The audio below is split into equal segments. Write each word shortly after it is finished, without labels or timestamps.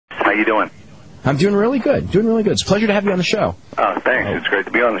How you doing? I'm doing really good. It's a pleasure to have you on the show. Oh, thanks. It's great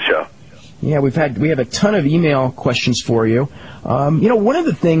to be on the show. Yeah, we have a ton of email questions for you. One of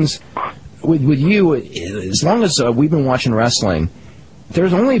the things with you, as long as we've been watching wrestling,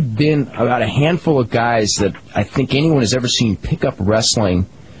 there's only been about a handful of guys that I think anyone has ever seen pick up wrestling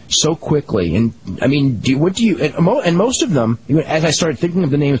so quickly. And I mean, and most of them, as I started thinking of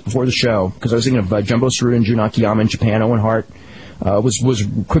the names before the show, because I was thinking of Jumbo Tsuruta, Jun Akiyama in Japan, Owen Hart. Was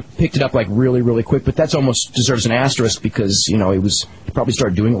quick, picked it up like really, really quick, but that's almost deserves an asterisk because he probably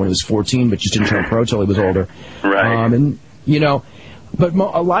started doing it when he was 14, but just didn't turn pro till he was older. Right. But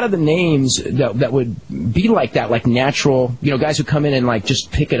a lot of the names that would be like that, like natural, guys who come in and like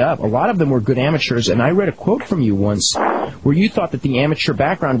just pick it up. A lot of them were good amateurs, and I read a quote from you once where you thought that the amateur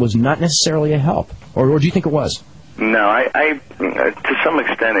background was not necessarily a help, or do you think it was? No, I to some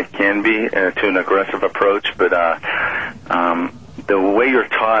extent it can be to an aggressive approach, but the way you're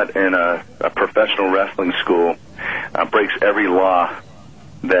taught in a professional wrestling school breaks every law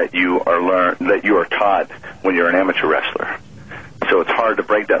that you are taught when you're an amateur wrestler. So it's hard to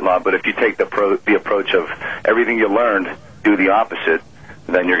break that law. But if you take the approach of everything you learned, do the opposite,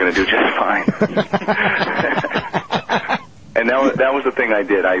 then you're going to do just fine. And that was the thing I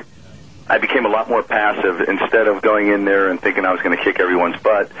did. I became a lot more passive. Instead of going in there and thinking I was going to kick everyone's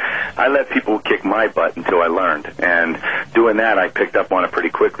butt, I let people kick my butt until I learned. And doing that, I picked up on it pretty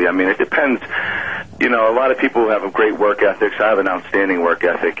quickly. I mean, it depends. A lot of people have a great work ethic. So I have an outstanding work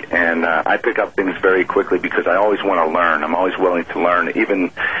ethic, and I pick up things very quickly because I always want to learn. I'm always willing to learn.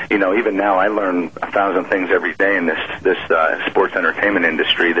 Even now, I learn 1,000 things every day in this sports entertainment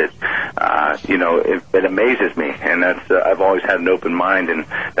industry that it amazes me. And that's I've always had an open mind, and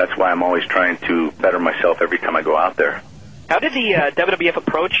that's why I'm always trying to better myself every time I go out there. How did the WWF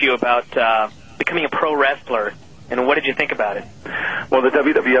approach you about becoming a pro wrestler, and what did you think about it? Well, the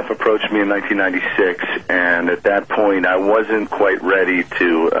WWF approached me in 1996, and at that point I wasn't quite ready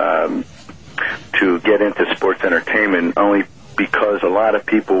to get into sports entertainment, only because a lot of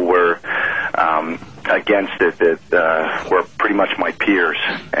people were against it that were pretty much my peers,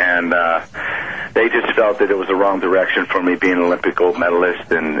 and they just felt that it was the wrong direction for me being an Olympic gold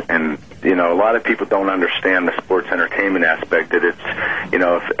medalist, and a lot of people don't understand the sports entertainment aspect, that it's,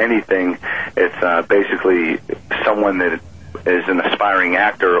 if anything, it's basically someone that is an aspiring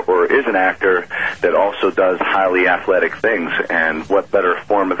actor or is an actor that also does highly athletic things, and what better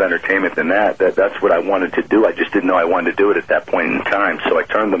form of entertainment than that? That's what I wanted to do. I just didn't know I wanted to do it at that point in time, so I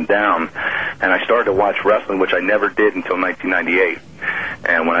turned them down, and I started to watch wrestling, which I never did until 1998.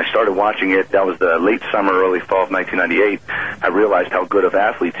 And when I started watching it, that was the late summer, early fall of 1998, I realized how good of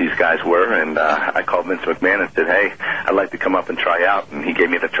athletes these guys were, and I called Vince McMahon and said, hey, I'd like to come up and try out, and he gave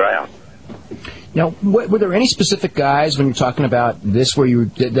me the tryout. Now, were there any specific guys when you're talking about this where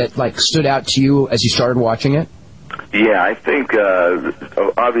that like stood out to you as you started watching it? Yeah, I think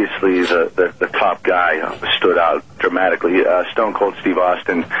obviously the top guy stood out dramatically, Stone Cold Steve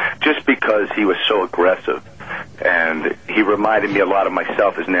Austin, just because he was so aggressive. And he reminded me a lot of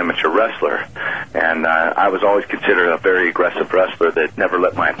myself as an amateur wrestler. And I was always considered a very aggressive wrestler that never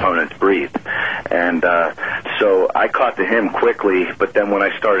let my opponents breathe. And so I caught to him quickly, but then when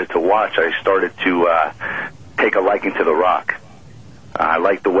I started to watch, I started to take a liking to The Rock. I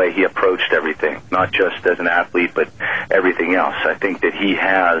like the way he approached everything, not just as an athlete, but everything else. I think that he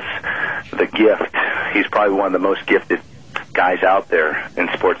has the gift. He's probably one of the most gifted guys out there in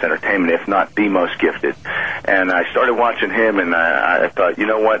sports entertainment, if not the most gifted. And I started watching him, and I thought, you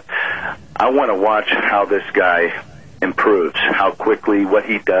know what? I want to watch how this guy improves, how quickly, what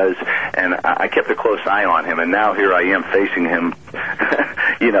he does, and I kept a close eye on him, and now here I am facing him,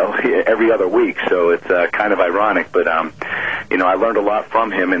 every other week, so it's kind of ironic, but, I learned a lot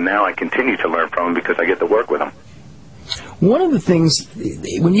from him, and now I continue to learn from him because I get to work with him. One of the things,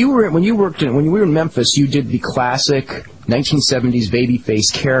 when you were in Memphis, you did the classic 1970s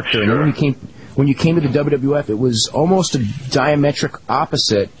babyface character, Sure. And then when you came to the WWF, it was almost a diametric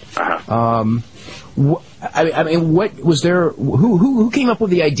opposite. Uh-huh. What was there? Who came up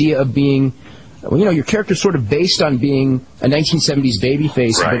with the idea of being? Your character's sort of based on being a 1970s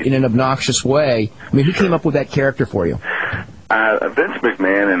babyface, right, but in an obnoxious way. Who came up with that character for you? Vince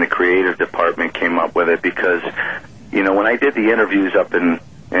McMahon and the creative department came up with it because, when I did the interviews up in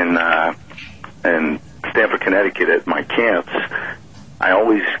Stamford, Connecticut at my camps, I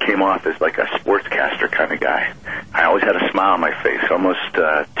always came off as like a sportscaster kind of guy. I always had a smile on my face, almost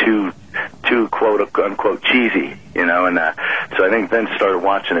too quote-unquote cheesy, and so I think Vince started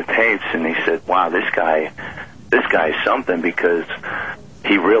watching the tapes, and he said, wow, this guy is something, because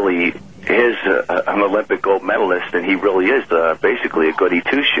he really is an Olympic gold medalist, and he really is basically a goody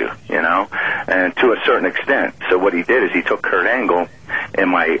two-shoe, you know, and to a certain extent. So what he did is he took Kurt Angle and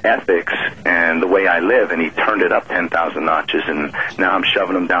my ethics and the way I live, and he turned it up 10,000 notches, and now I'm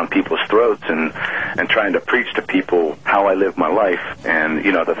shoving them down people's throats and trying to preach to people how I live my life, and,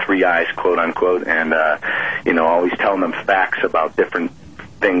 you know, the 3 I's, quote-unquote, and, you know, always telling them facts about different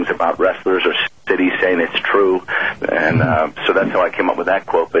things about wrestlers or cities, saying it's true, and so that's how I came up with that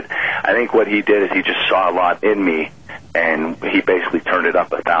quote. But I think what he did is he just saw a lot in me, and he basically turned it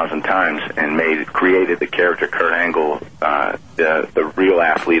up 1,000 times and created the character Kurt Angle, the real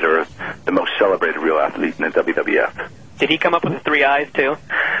athlete, or the most celebrated real athlete in the WWF. Did he come up with the 3 I's too?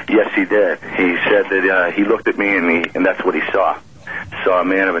 Yes, he did. He said that he looked at me and that's what he saw. Saw a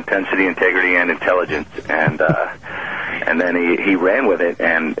man of intensity, integrity, and intelligence, and then he ran with it,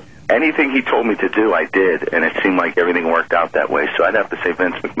 and anything he told me to do, I did, and it seemed like everything worked out that way. So I'd have to say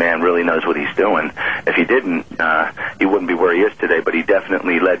Vince McMahon really knows what he's doing. If he didn't, he wouldn't be where he is today, but he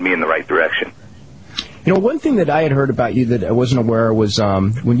definitely led me in the right direction. You know, one thing that I had heard about you that I wasn't aware was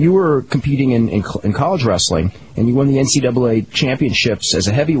when you were competing in college wrestling, and you won the NCAA championships as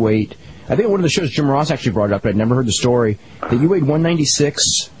a heavyweight. I think one of the shows Jim Ross actually brought it up, but I'd never heard the story, that you weighed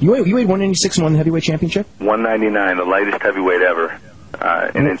 196. You weighed 196 and won the heavyweight championship? 199, the lightest heavyweight ever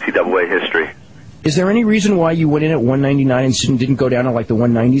in NCAA history. Is there any reason why you went in at 199 and didn't go down to like the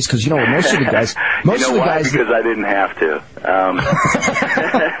 190s? Because, you know, most of the guys... Because I didn't have to.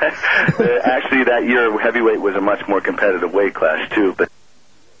 Actually, that year, heavyweight was a much more competitive weight class, too. But,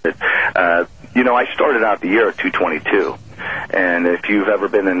 you know, I started out the year at 222. And if you've ever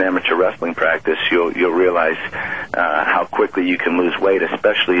been in amateur wrestling practice, you'll realize how quickly you can lose weight,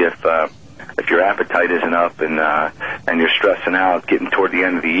 especially if your appetite isn't up and you're stressing out. Getting toward the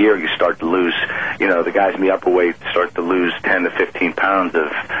end of the year, you start to lose, you know, the guys in the upper weight start to lose 10 to 15 pounds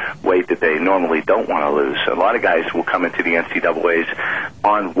of weight that they normally don't want to lose. A lot of guys will come into the NCAAs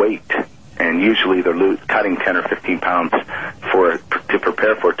on weight, and usually they're cutting 10 or 15 pounds to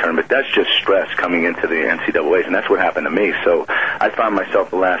prepare for a tournament. That's just stress coming into the NCAAs, and that's what happened to me. So I found myself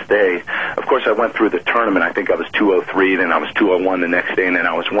the last day. Of course, I went through the tournament. I think I was 203, then I was 201 the next day, and then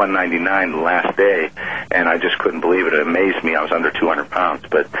I was 199 the last day, and I just couldn't believe it. It amazed me. I was under 200 pounds.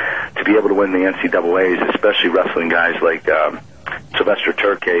 But to be able to win the NCAAs, especially wrestling guys like Sylvester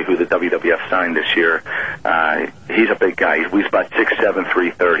Turkey, who the WWF signed this year, he's a big guy. He's about 6'7",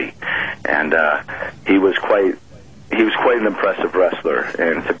 330, and he was quite an impressive wrestler.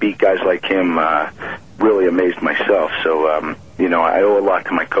 And to beat guys like him really amazed myself. So you know, I owe a lot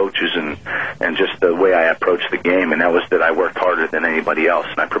to my coaches and just the way I approached the game, and that was that I worked harder than anybody else,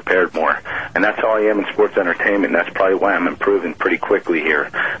 and I prepared more. And that's how I am in sports entertainment, and that's probably why I'm improving pretty quickly here.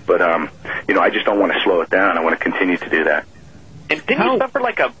 But you know, I just don't want to slow it down. I want to continue to do that. And didn't you suffer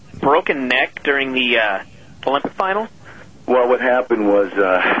like a broken neck during the Olympic final? Well, what happened was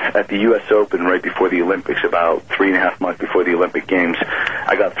at the U.S. Open right before the Olympics, about 3.5 months before the Olympic Games,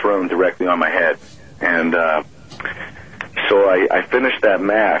 I got thrown directly on my head. And so I finished that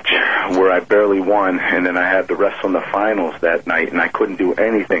match where I barely won, and then I had to wrestle in the finals that night, and I couldn't do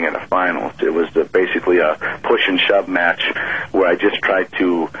anything in the finals. It was basically a push and shove match where I just tried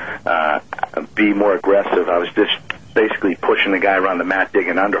to be more aggressive. I was just basically pushing the guy around the mat,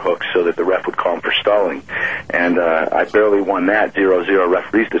 digging underhooks so that the ref would call him for stalling. And I barely won that 0-0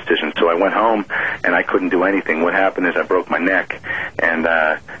 referee's decision. So I went home and I couldn't do anything. What happened is I broke my neck, and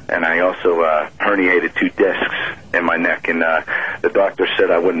I also herniated 2 discs in my neck, and the doctor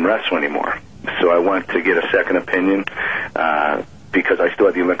said I wouldn't wrestle anymore. So I went to get a second opinion because I still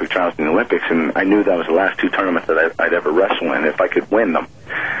had the Olympic trials in the Olympics, and I knew that was the last 2 tournaments that I'd ever wrestle in if I could win them.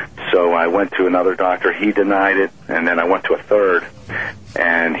 So I went to another doctor. He denied it, and then I went to a third,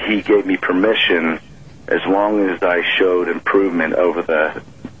 and he gave me permission as long as I showed improvement over the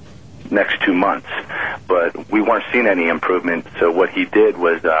next 2 months. But we weren't seeing any improvement, so what he did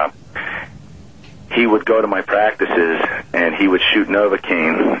was he would go to my practices, and he would shoot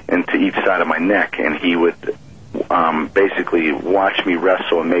Novocaine into each side of my neck, and he would basically watch me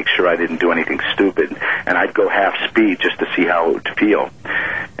wrestle and make sure I didn't do anything stupid. And I'd go half speed just to see how it would feel.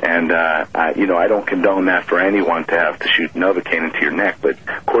 And, you know, I don't condone that for anyone to have to shoot Novocaine into your neck, but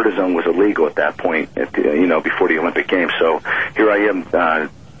cortisone was illegal at that point, you know, before the Olympic Games. So here I am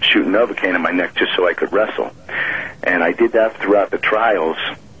shooting Novocaine in my neck just so I could wrestle. And I did that throughout the trials,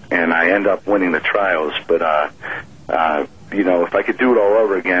 and I end up winning the trials. But, you know, if I could do it all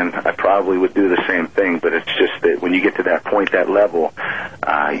over again, I probably would do the same thing. But it's just that when you get to that point, that level,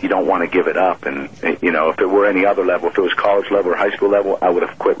 you don't want to give it up. And, you know, if it were any other level, if it was college level or high school level, I would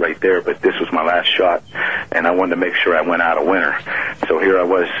have quit right there. But this was my last shot, and I wanted to make sure I went out a winner. So here I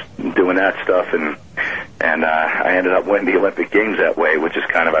was doing that stuff, and I ended up winning the Olympic Games that way, which is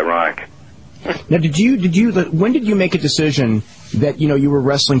kind of ironic. Now, when did you make a decision that, you were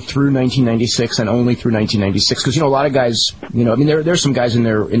wrestling through 1996 and only through 1996? Because, a lot of guys, there's some guys in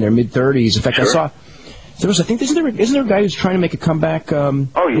their mid-30s. In fact, Sure. I saw, isn't there a guy who's trying to make a comeback? Oh,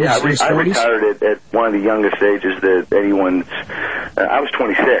 yeah, I retired at one of the youngest ages that anyone's, I was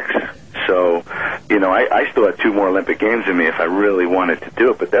 26. So, I still had 2 more Olympic Games in me if I really wanted to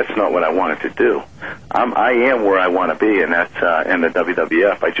do it, but that's not what I wanted to do. I am where I want to be, and that's in the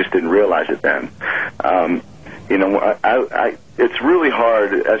WWF. I just didn't realize it then. It's really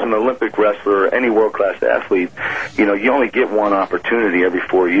hard as an Olympic wrestler, any world-class athlete. You only get one opportunity every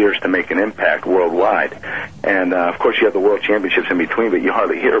 4 years to make an impact worldwide. And, of course, you have the World Championships in between, but you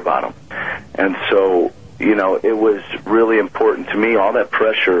hardly hear about them. And so, it was really important to me. All that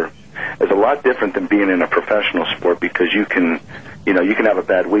pressure is a lot different than being in a professional sport, because you can have a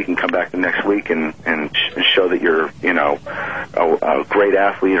bad week and come back the next week and show that you're, a great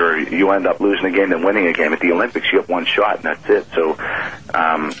athlete, or you end up losing a game and winning a game. At the Olympics, you have one shot and that's it. So,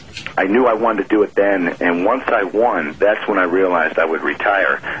 I knew I wanted to do it then, and once I won, that's when I realized I would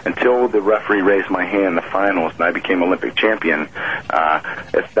retire. Until the referee raised my hand in the finals and I became Olympic champion,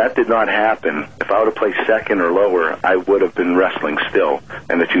 if that did not happen, if I would have placed second or lower, I would have been wrestling still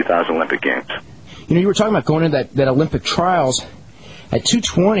in the 2000 Olympic Games. You were talking about going to that Olympic trials. At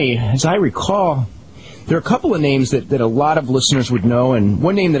 220, as I recall, there are a couple of names that a lot of listeners would know, and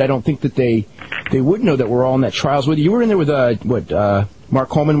one name that I don't think that they would know that were all in that trials with you. You were in there with, Mark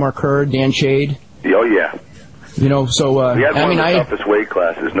Coleman, Mark Hurd, Dan Chade? Oh, yeah. So... we had one of the toughest weight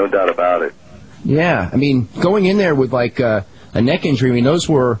classes, no doubt about it. Yeah, going in there with, a neck injury, those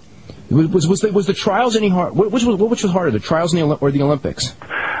were... Was the trials any hard? Which was harder, the trials or the Olympics?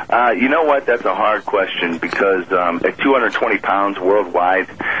 You know what? That's a hard question, because at 220 pounds worldwide,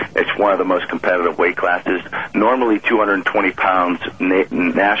 it's one of the most competitive weight classes. Normally, 220 pounds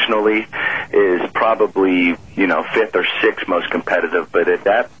nationally is probably, 5th or 6th most competitive. But at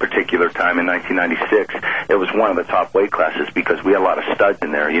that particular time in 1996, it was one of the top weight classes because we had a lot of studs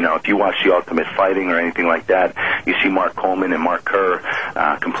in there. If you watch The Ultimate Fighting or anything like that, you see Mark Coleman and Mark Kerr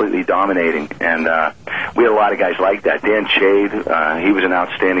completely dominating. And we had a lot of guys like that. Dan Chade, he was an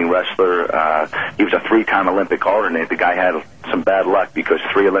outstanding wrestler. He was a 3-time Olympic alternate. The guy had some bad luck because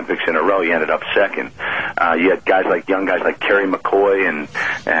 3 Olympics in a row he ended up second. You had young guys like Kerry McCoy and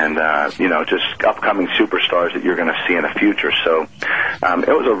just upcoming superstars that you're going to see in the future. So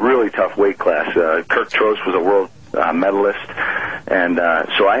it was a really tough weight class. Kirk Trost was a world medalist, and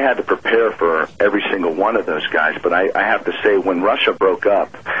so I had to prepare for every single one of those guys. But I have to say, when Russia broke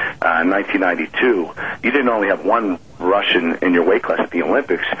up in 1992, you didn't only have one Russian in your weight class at the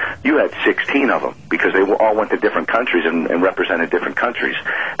Olympics, you had 16 of them, because they all went to different countries and represented different countries.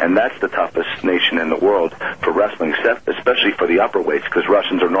 And that's the toughest nation in the world for wrestling, especially for the upper weights, because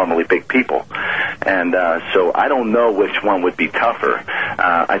Russians are normally big people. And so I don't know which one would be tougher.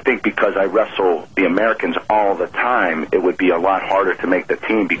 I think because I wrestle the Americans all the time, it would be a lot harder to make the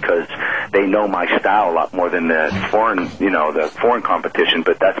team, because they know my style a lot more than the foreign competition.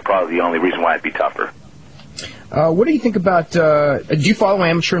 But that's probably the only reason why it'd be tougher. What do you think about, do you follow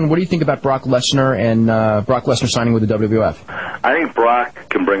amateur, and what do you think about Brock Lesnar and Brock Lesnar signing with the WWF? I think Brock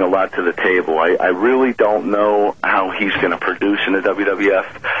can bring a lot to the table. I really don't know how he's going to produce in the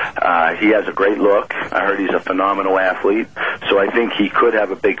WWF. He has a great look. I heard he's a phenomenal athlete, so I think he could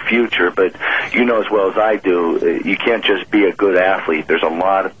have a big future. But you know as well as I do, you can't just be a good athlete. There's a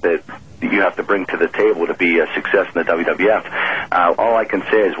lot that you have to bring to the table to be a success in the WWF. All I can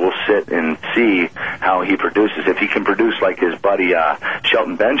say is we'll sit and see how he produces. If he can produce like his buddy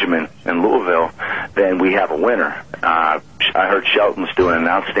Shelton Benjamin in Louisville, then we have a winner. I heard Shelton's doing an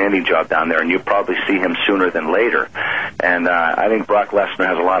outstanding job down there, and you'll probably see him sooner than later. And I think Brock Lesnar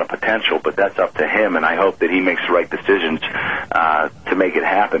has a lot of potential, but that's up to him, and I hope that he makes the right decisions to make it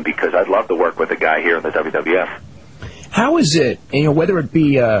happen, because I'd love to work with a guy here in the WWF. How is it, whether it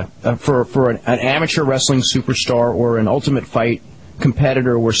be for an amateur wrestling superstar or an Ultimate Fight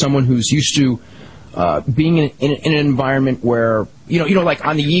competitor, or someone who's used to being in an environment where, like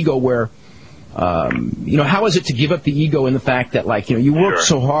on the ego, where, how is it to give up the ego in the fact that, you work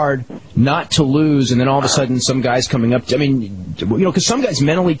so hard not to lose, and then all of a sudden some guy's coming up because some guys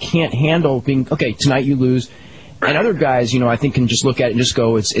mentally can't handle being, okay, tonight you lose. And other guys, I think can just look at it and just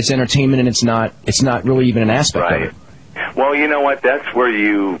go, it's entertainment, and it's not really even an aspect of it. Well, you know what? That's where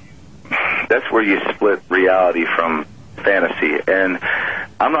you split reality from fantasy. And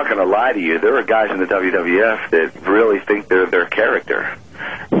I'm not going to lie to you. There are guys in the WWF that really think they're their character,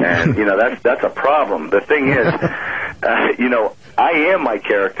 and that's a problem. The thing is, I am my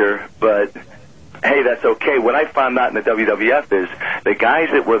character, but hey, that's okay. What I found out in the WWF is the guys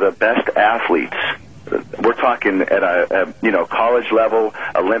that were the best athletes, we're talking at a college level,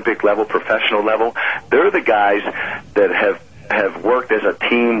 Olympic level, professional level, they're the guys that have worked as a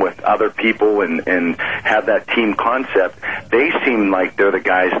team with other people and have that team concept. They seem like they're the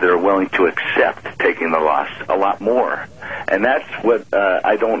guys that are willing to accept taking the loss a lot more. And that's what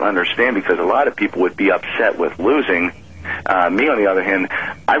I don't understand, because a lot of people would be upset with losing. Me, on the other hand,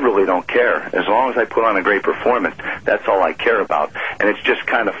 I really don't care. As long as I put on a great performance, that's all I care about. And it's just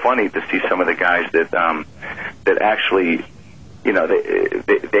kind of funny to see some of the guys that actually,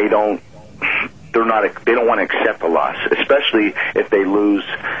 they don't want to accept the loss, especially if they lose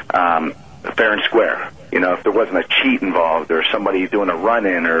fair and square. If there wasn't a cheat involved or somebody doing a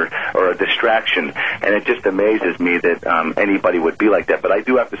run-in or a distraction. And it just amazes me that anybody would be like that. But I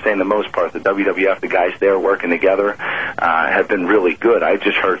do have to say, in the most part, the WWF, the guys there working together, have been really good. I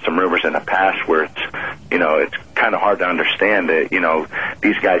just heard some rumors in the past where it's kind of hard to understand that,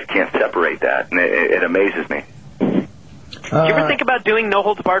 these guys can't separate that. And it amazes me. Did you ever think about doing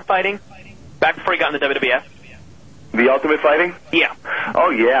no-holds-barred fighting back before you got in the WWF? The Ultimate Fighting? Yeah. Oh,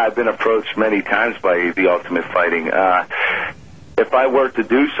 yeah. I've been approached many times by the Ultimate Fighting. If I were to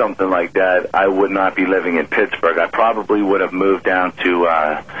do something like that, I would not be living in Pittsburgh. I probably would have moved down to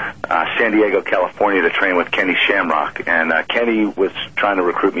San Diego, California to train with Kenny Shamrock. And Kenny was trying to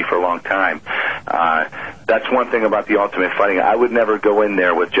recruit me for a long time. That's one thing about the Ultimate Fighting. I would never go in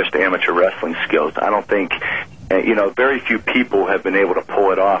there with just amateur wrestling skills. I don't think... very few people have been able to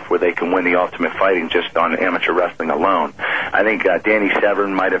pull it off where they can win the Ultimate Fighting just on amateur wrestling alone. I think Danny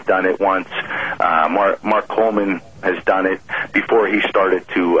Severn might have done it once. Mark Coleman has done it before he started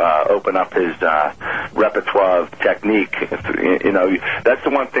to open up his repertoire of technique. That's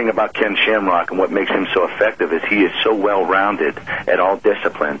the one thing about Ken Shamrock, and what makes him so effective is he is so well-rounded at all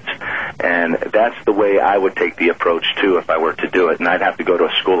disciplines. And that's the way I would take the approach, too, if I were to do it. And I'd have to go to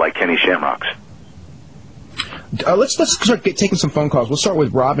a school like Kenny Shamrock's. Let's start taking some phone calls. We'll start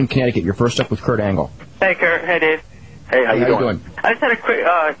with Rob in Connecticut. You're first up with Kurt Angle. Hey, Kurt. Hey, Dave. Hey, how you doing? I just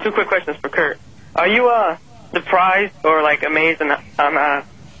had two quick questions for Kurt. Are you surprised or amazed on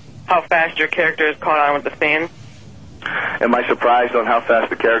how fast your character has caught on with the fans? Am I surprised on how fast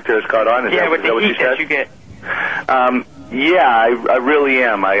the character has caught on? Is that with the what heat that you get. Yeah, I really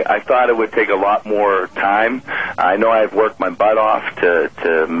am. I thought it would take a lot more time. I know I've worked my butt off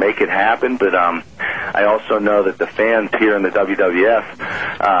to make it happen, but I also know that the fans here in the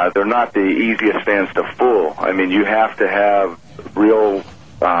WWF, they're not the easiest fans to fool. I mean, you have to have real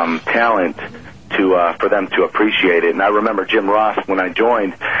talent for them to appreciate it. And I remember Jim Ross, when I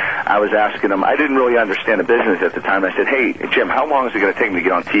joined, I was asking him, I didn't really understand the business at the time. I said, hey, Jim, how long is it going to take me to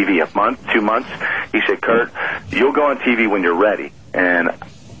get on TV? A month? 2 months? He said, Kurt, you'll go on TV when you're ready. And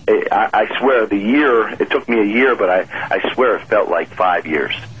I swear, it took me a year, but I swear it felt like 5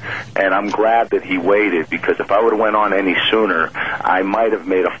 years. And I'm glad that he waited, because if I would have went on any sooner, I might have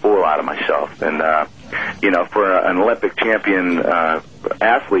made a fool out of myself. And, for an Olympic champion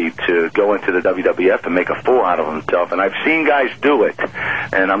athlete to go into the WWF and make a fool out of himself, and I've seen guys do it,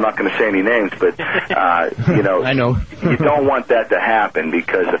 and I'm not going to say any names, but, I know. You don't want that to happen,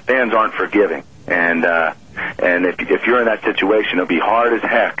 because the fans aren't forgiving. And if you're in that situation, it'll be hard as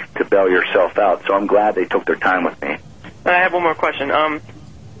heck to bail yourself out. So I'm glad they took their time with me. I have one more question.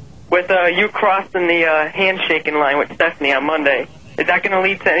 With you crossing the handshaking line with Stephanie on Monday, is that going to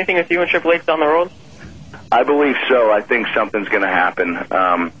lead to anything with you and Triple H down the road? I believe so. I think something's going to happen.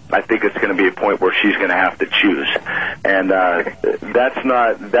 I think it's going to be a point where she's going to have to choose. And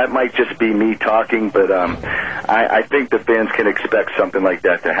that might just be me talking, but I think the fans can expect something like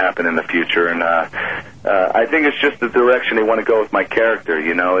that to happen in the future. And I think it's just the direction they want to go with my character.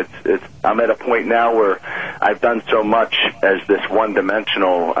 I'm at a point now where I've done so much as this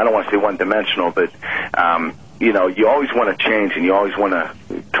one-dimensional, I don't want to say one-dimensional, but you always want to change, and you always want to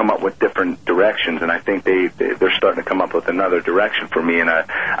come up with different directions, and I think they're starting to come up with another direction for me, and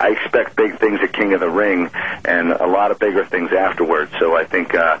I expect big things at King of the Ring and a lot of bigger things afterwards. So I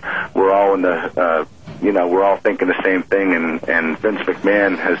think we're all in the we're all thinking the same thing, and Vince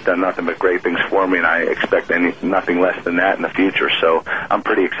McMahon has done nothing but great things for me, and I expect nothing less than that in the future. So I'm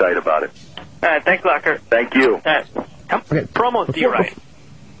pretty excited about it. All right, thanks a lot, Kurt. Thank you. All right. Promos do you write?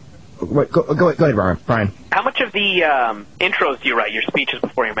 Wait, go ahead, Bryan. How much of the intros do you write, your speeches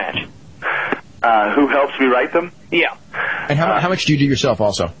before your match? Who helps me write them? Yeah. And how much do you do yourself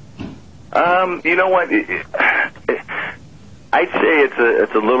also? You know what? I'd say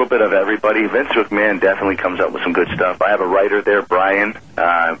it's a little bit of everybody. Vince McMahon definitely comes up with some good stuff. I have a writer there, Bryan.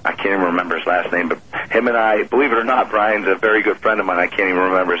 I can't even remember his last name, but him and I, believe it or not, Bryan's a very good friend of mine. I can't even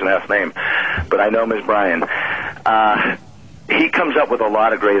remember his last name, but I know him as Bryan. He comes up with a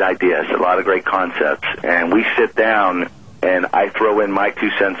lot of great ideas, a lot of great concepts, and we sit down and I throw in my 2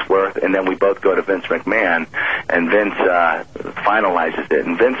 cents worth, and then we both go to Vince McMahon, and Vince finalizes it.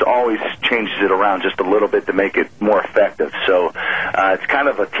 And Vince always changes it around just a little bit to make it more effective. So it's kind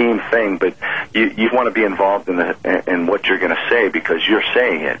of a team thing, but you want to be involved in what you're going to say because you're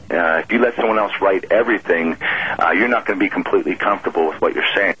saying it. If you let someone else write everything, you're not going to be completely comfortable with what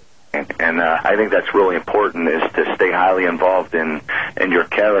you're saying. And I think that's really important, is to stay highly involved in your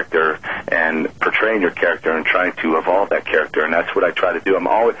character and portraying your character and trying to evolve that character. And that's what I try to do.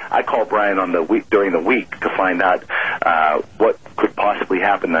 I call Bryan on the week during the week to find out what could possibly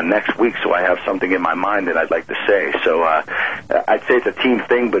happen the next week, so I have something in my mind that I'd like to say. So I'd say it's a team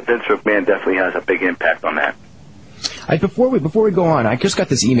thing, but Vince McMahon definitely has a big impact on that. Before we go on, I just got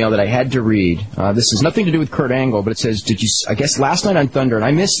this email that I had to read. This has nothing to do with Kurt Angle, but it says, I guess last night on Thunder, and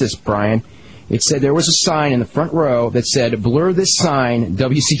I missed this, Bryan, it said there was a sign in the front row that said, blur this sign,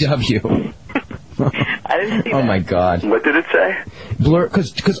 WCW. I didn't see that. Oh, my God. What did it say? Blur,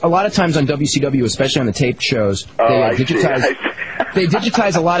 because a lot of times on WCW, especially on the taped shows, they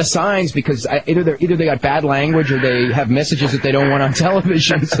digitize a lot of signs because either they got bad language or they have messages that they don't want on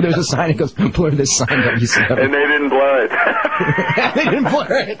television. So there's a sign that goes, blur this sign, WCW. And they didn't blur it. They didn't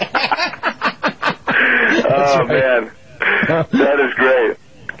blur it. Oh, man. That is great.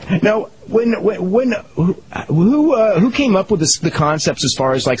 Now, who came up with the concepts as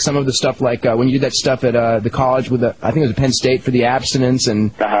far as like some of the stuff like when you did that stuff at the college with I think it was Penn State for the abstinence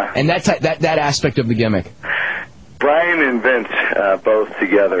and that aspect of the gimmick? Bryan and Vince both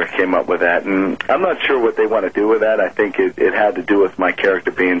together came up with that, and I'm not sure what they want to do with that. I think it had to do with my character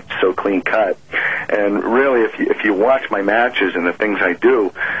being so clean cut. And really, if you watch my matches and the things I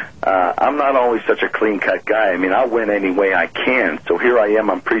do, I'm not always such a clean cut guy. I mean, I'll win any way I can. So here I am,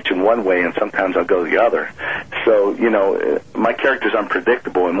 I'm preaching one way, and sometimes I'll go the other. So, my character's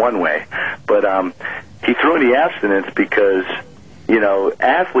unpredictable in one way. But he threw in the abstinence because,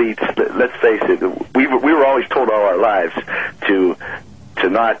 athletes, let's face it, we were always told all our lives to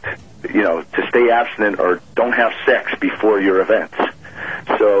not, to stay abstinent or don't have sex before your events.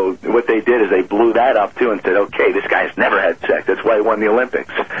 So what they did is they blew that up, too, and said, okay, this guy's never had sex. That's why he won the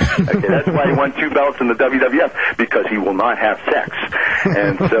Olympics. Okay, that's why he won 2 belts in the WWF, because he will not have sex.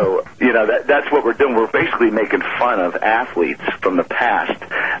 And so, that's what we're doing. We're basically making fun of athletes from the past,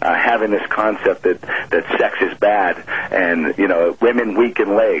 having this concept that sex is bad and, women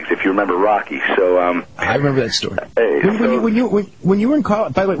weaken legs, if you remember Rocky. So I remember that story. When you were in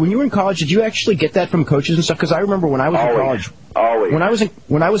college, by the way, when you were in college, did you actually get that from coaches and stuff? Because I remember when I was in college. Always. When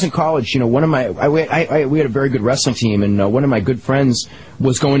I was in college, one of my we had a very good wrestling team, and one of my good friends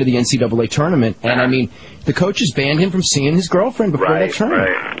was going to the NCAA tournament, and I mean, the coaches banned him from seeing his girlfriend before that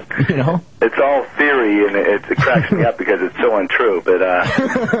tournament. Right. It's all theory, and it cracks me up because it's so untrue. But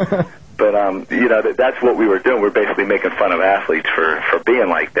that's what we were doing. We're basically making fun of athletes for being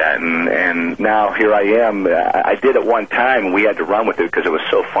like that, and now here I am. I did it one time, and we had to run with it because it was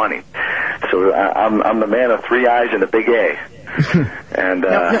so funny. So I'm the man of 3 eyes and a big A. And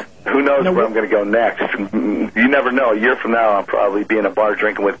who knows where I'm going to go next? You never know. A year from now, I'll probably be in a bar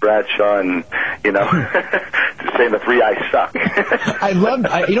drinking with Bradshaw and, just saying the 3 eyes suck. I loved,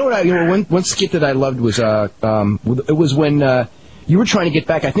 one skit that I loved was, it was when, you were trying to get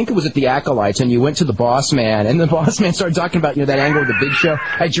back, I think it was at the Acolytes, and you went to the Boss Man, and the Boss Man started talking about, that angle of the Big Show.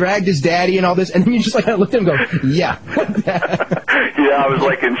 I dragged his daddy and all this, and then you just kind of looked at him and go, yeah. Yeah, I was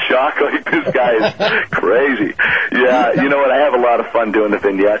in shock, this guy is crazy. Yeah, you know what, I have a lot of fun doing the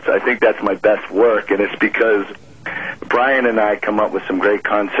vignettes. I think that's my best work, and it's because Bryan and I come up with some great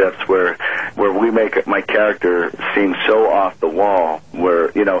concepts where we make my character seem so off the wall, where,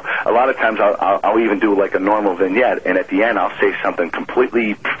 a lot of times I'll even do a normal vignette, and at the end I'll say something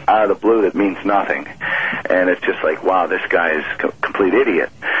completely out of the blue that means nothing. And it's just wow, this guy is a complete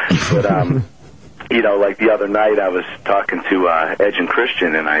idiot. But, like the other night I was talking to Edge and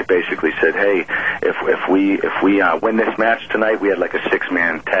Christian, and I basically said, hey, if we win this match tonight, we had a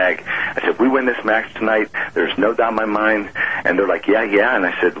 6-man tag. I said, if we win this match tonight, there's no doubt in my mind. And they're like, yeah. And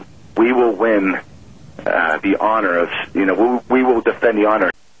I said, we will win the honor of, we will defend the honor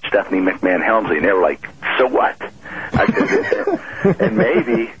of Stephanie McMahon Helmsley. And they were like, so what? I said, and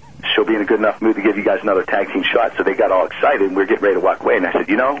maybe she'll be in a good enough mood to give you guys another tag team shot. So they got all excited, and we were getting ready to walk away. And I said,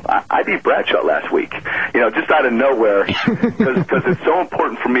 I beat Bradshaw last week. Just out of nowhere, because it's so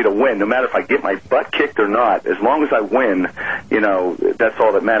important for me to win, no matter if I get my butt kicked or not. As long as I win, that's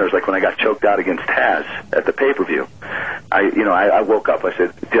all that matters. Like when I got choked out against Taz at the pay-per-view, I woke up. I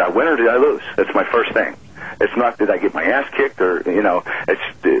said, did I win or did I lose? That's my first thing. It's not did I get my ass kicked or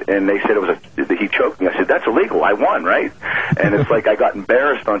and they said he choked me. I said that's illegal. I won, right? And it's like I got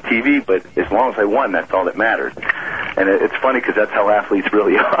embarrassed on TV, but as long as I won, that's all that mattered. And it's funny because that's how athletes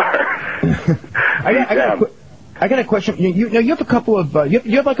really are. I got a question. You have a couple of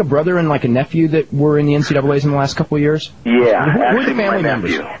you have like a brother and like a nephew that were in the NCAAs in the last couple of years. Yeah, who are the family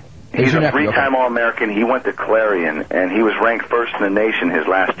members? He's a three-time All-American. He went to Clarion, and he was ranked first in the nation his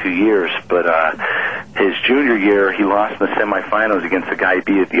last 2 years. But his junior year, he lost in the semifinals against the guy he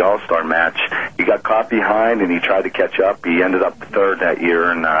beat at the All-Star match. He got caught behind, and he tried to catch up. He ended up third that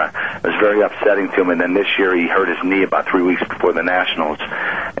year, and it was very upsetting to him. And then this year, he hurt his knee about 3 weeks before the Nationals,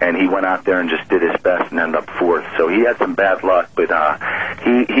 and he went out there and just did his best and ended up fourth. So he had some bad luck, but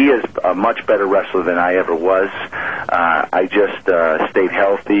he is a much better wrestler than I ever was. I just stayed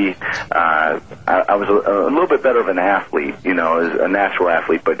healthy. I was a little bit better of an athlete, as a natural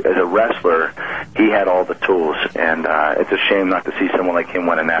athlete, but as a wrestler, he had all the tools, and it's a shame not to see someone like him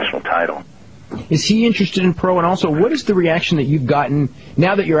win a national title. Is he interested in pro? And also, what is the reaction that you've gotten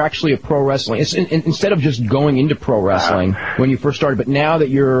now that you're actually a pro wrestling? Instead of just going into pro wrestling when you first started, but now that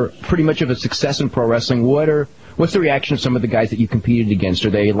you're pretty much of a success in pro wrestling, what's the reaction of some of the guys that you competed against? Are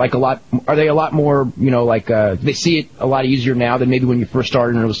they a lot more, they see it a lot easier now than maybe when you first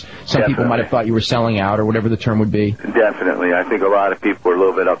started, and some Definitely. people might have thought you were selling out or whatever the term would be? Definitely. I think a lot of people are a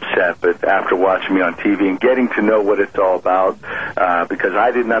little bit upset, but after watching me on TV and getting to know what it's all about, because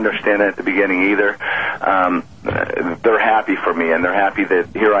I didn't understand it at the beginning either, they're happy for me, and they're happy that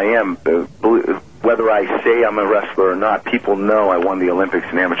here I am. Whether I say I'm a wrestler or not, people know I won the Olympics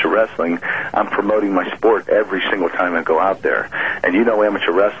in amateur wrestling. I'm promoting my sport every single time I go out there. And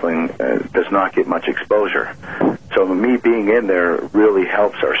amateur wrestling does not get much exposure. So me being in there really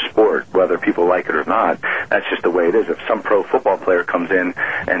helps our sport, whether people like it or not. That's just the way it is. If some pro football player comes in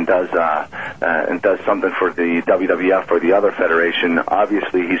and does something for the WWF or the other federation,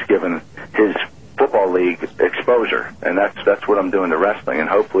 obviously he's given his football league exposure, and that's what I'm doing to wrestling. And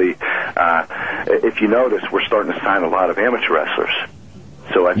hopefully, if you notice, we're starting to sign a lot of amateur wrestlers.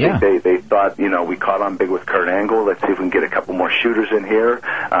 So I think they thought, we caught on big with Kurt Angle. Let's see if we can get a couple more shooters in here,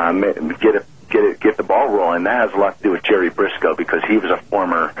 get the ball rolling. That has a lot to do with Jerry Briscoe, because he was a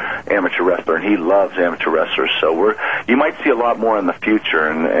former amateur wrestler and he loves amateur wrestlers. So you might see a lot more in the future.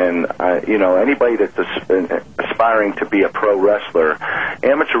 And anybody that's aspiring to be a pro wrestler,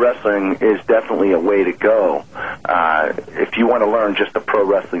 amateur wrestling is definitely a way to go. If you want to learn just the pro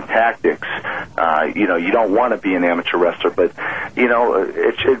wrestling tactics, you don't want to be an amateur wrestler, but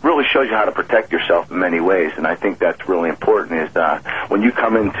it really shows you how to protect yourself in many ways. And I think that's really important. Is when you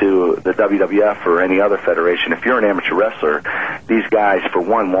come into the WWF or any other federation, if you're an amateur wrestler, these guys, for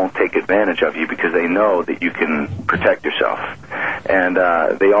one, won't take advantage of you because they know that you can protect yourself. And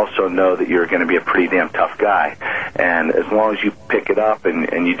they also know that you're going to be a pretty damn tough guy. And as long as you pick it up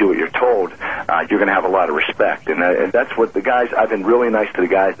and you do what you're told, you're going to have a lot of respect. And that's what the guys, I've been really nice to the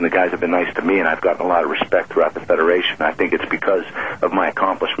guys, and the guys have been nice to me, and I've gotten a lot of respect throughout the federation. I think it's because of my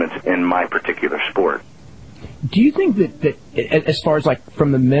accomplishments in my particular sport. Do you think that as far as like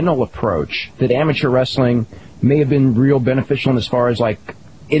from the mental approach, that amateur wrestling may have been real beneficial in as far as like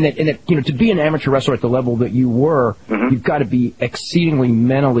in that to be an amateur wrestler at the level that you were, you've got to be exceedingly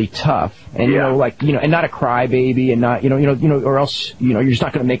mentally tough, and and not a crybaby, and not or else you're just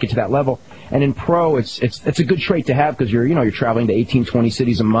not going to make it to that level. And in pro, it's a good trait to have, because you're traveling to 18, 20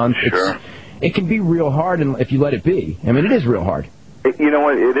 cities a month. Sure. It can be real hard, and if you let it be. I mean, it is real hard. You know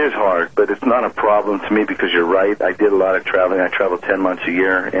what? It is hard, but it's not a problem to me, because you're right. I did a lot of traveling. I traveled 10 months a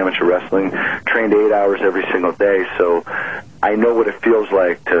year, amateur wrestling, trained 8 hours every single day. So I know what it feels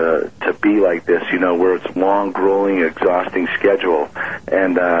like to be like this, where it's long, grueling, exhausting schedule.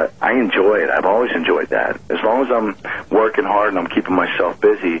 And I enjoy it. I've always enjoyed that. As long as I'm working hard and I'm keeping myself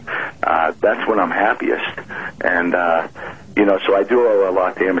busy, that's when I'm happiest. And, so I do owe a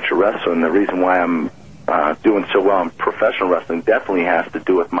lot to amateur wrestling. The reason why I'm doing so well in professional wrestling definitely has to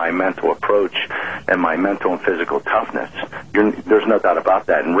do with my mental approach and my mental and physical toughness. There's no doubt about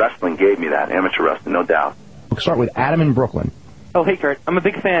that, and wrestling gave me that, amateur wrestling, no doubt. We'll start with Adam in Brooklyn. Oh, hey, Kurt. I'm a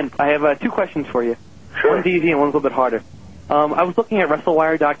big fan. I have 2 questions for you. Sure. One's easy and one's a little bit harder. I was looking at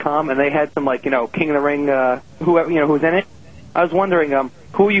WrestleWire.com, and they had some, King of the Ring, who's in it. I was wondering,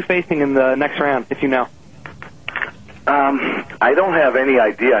 who are you facing in the next round, if you know? I don't have any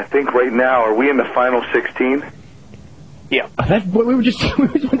idea. I think right now, are we in the final 16? Yeah. We were just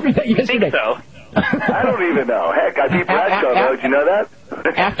wondering that yesterday. I think so. I don't even know. Heck, I beat Bradshaw, though. Did you know that?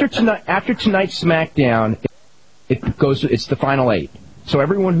 After tonight's SmackDown, it's the final 8. So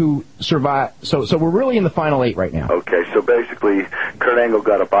everyone who survived, so we're really in the final 8 right now. Okay, so basically, Kurt Angle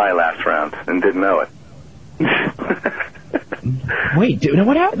got a bye last round and didn't know it. Wait, dude,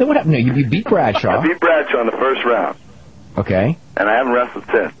 what happened? No, you beat Bradshaw. I beat Bradshaw in the first round. Okay. And I haven't wrestled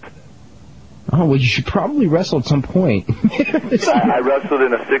since. Oh, well, you should probably wrestle at some point. I wrestled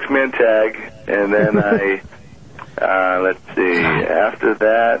in a 6-man tag, and then let's see, after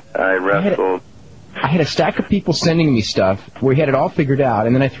that, I wrestled... I had a stack of people sending me stuff where he had it all figured out,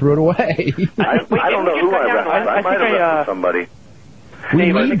 and then I threw it away. I don't know who I wrestled. I might have wrestled somebody.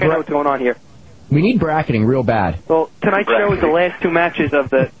 Dave, I think I know what's going on here. We need bracketing real bad. Well, tonight's show is the last 2 matches of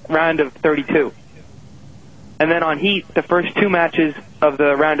the round of 32. And then on Heat, the first 2 matches of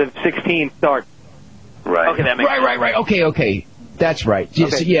the round of 16 start. Right. Okay, that makes sense. Right. Okay. That's right. Okay.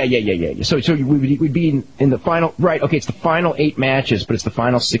 So, yeah. So we'd be in the final. Right. Okay. It's the final 8 matches, but it's the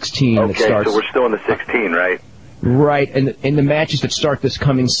final 16 that starts. Okay, so we're still in the 16, right? Right, and the matches that start this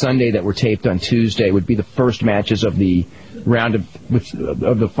coming Sunday that were taped on Tuesday would be the first matches of the round of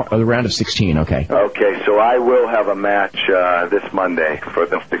the round of 16. Okay. Okay, so I will have a match this Monday for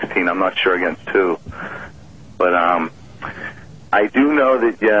the 16. I'm not sure against who, but I do know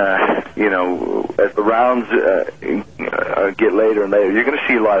that as the rounds get later and later, you're going to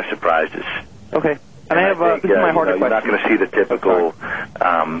see a lot of surprises. Okay, and I have this is my harder question. You're not going to see the typical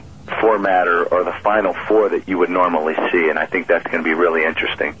format or the final 4 that you would normally see, and I think that's going to be really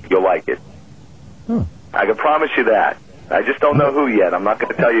interesting. You'll like it. I can promise you that. I just don't know who yet. I'm not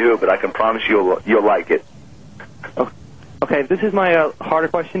going to tell you who, but I can promise you'll like it. Okay, this is my harder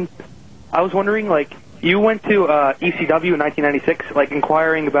question. I was wondering, you went to ECW in 1996,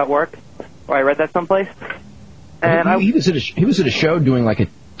 inquiring about work. Or I read that someplace. And he was at a show doing a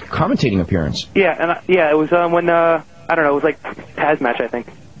commentating appearance. Yeah, and it was when I don't know, it was Taz match, I think.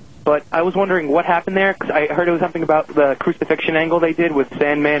 But I was wondering what happened there, because I heard it was something about the crucifixion angle they did with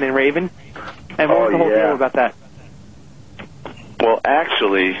Sandman and Raven. And what was the whole deal about that? Well,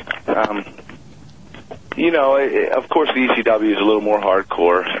 actually, of course the ECW is a little more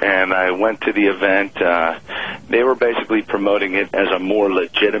hardcore, and I went to the event. They were basically promoting it as a more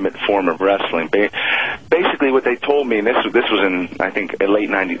legitimate form of wrestling. Basically, what they told me, and this was in, I think, late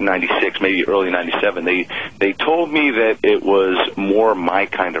 96, maybe early 97, they told me that it was more my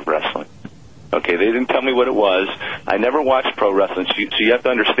kind of wrestling. Okay, they didn't tell me what it was. I never watched pro wrestling, so you have to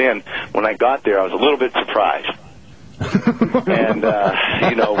understand, when I got there, I was a little bit surprised. And,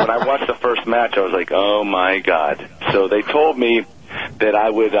 when I watched the first match, I was like, oh, my God. So they told me that I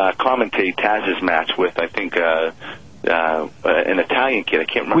would commentate Taz's match with, I think, an Italian kid. I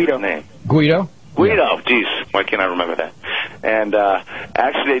can't remember his name. Guido? Jeez, why can't I remember that? And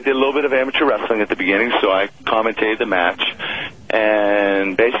actually, they did a little bit of amateur wrestling at the beginning, so I commentated the match.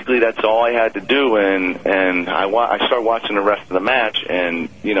 And basically, that's all I had to do. And I started watching the rest of the match. And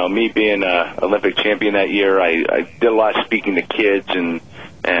me being an Olympic champion that year, I did a lot of speaking to kids and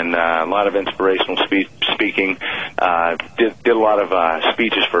a lot of inspirational speaking. Did a lot of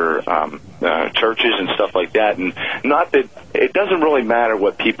speeches for churches and stuff like that. And not that it doesn't really matter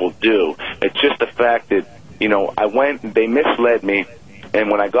what people do. It's just the fact that I went. They misled me, and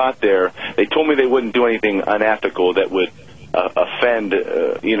when I got there, they told me they wouldn't do anything unethical that would offend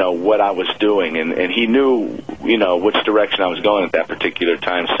what I was doing, and he knew which direction I was going at that particular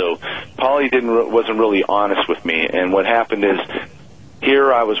time. So Paulie wasn't really honest with me, and what happened is,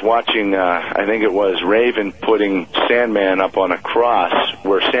 here I was watching, I think it was Raven putting Sandman up on a cross,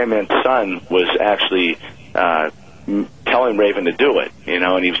 where Sandman's son was actually telling Raven to do it,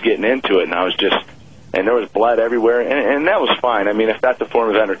 and he was getting into it, and I was just, and there was blood everywhere, and that was fine. I mean, if that's a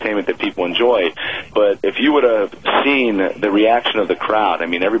form of entertainment that people enjoy, but if you would have seen the reaction of the crowd, I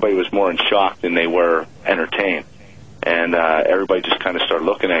mean, everybody was more in shock than they were entertained, and everybody just kind of started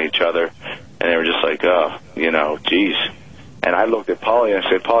looking at each other, and they were just like, oh, geez. And I looked at Paulie and I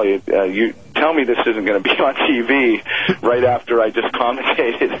said, Paulie, you tell me this isn't going to be on TV right after I just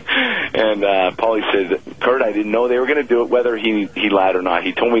commentated. And Paulie said, Kurt, I didn't know they were going to do it, whether he lied or not.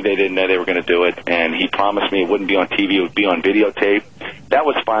 He told me they didn't know they were going to do it, and he promised me it wouldn't be on TV, it would be on videotape. That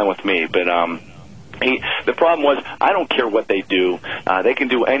was fine with me, but The problem was, I don't care what they do. They can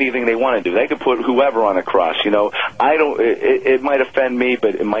do anything they want to do. They can put whoever on a cross. I don't. It might offend me,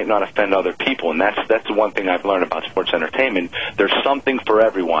 but it might not offend other people. And that's the one thing I've learned about sports entertainment. There's something for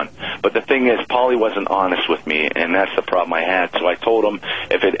everyone. But the thing is, Paulie wasn't honest with me, and that's the problem I had. So I told him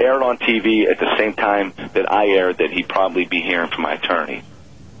if it aired on TV at the same time that I aired, that he'd probably be hearing from my attorney.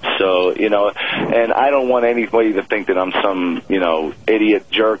 So, and I don't want anybody to think that I'm some, idiot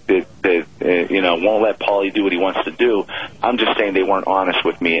jerk that won't let Paulie do what he wants to do. I'm just saying they weren't honest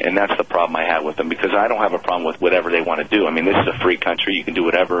with me, and that's the problem I had with them, because I don't have a problem with whatever they want to do. I mean, this is a free country. You can do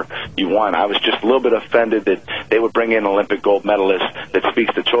whatever you want. I was just a little bit offended that they would bring in an Olympic gold medalist that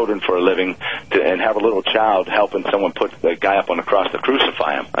speaks to children for a living and have a little child helping someone put the guy up on the cross to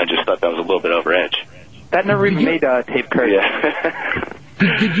crucify him. I just thought that was a little bit over edge. That never even made tape, Kurt. Yeah.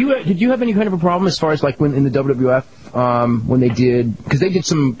 Did you have any kind of a problem as far as like when in the WWF when they did, because they did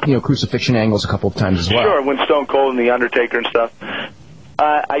some crucifixion angles a couple of times as well? Sure, when Stone Cold and the Undertaker and stuff.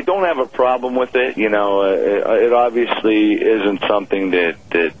 I don't have a problem with it. It obviously isn't something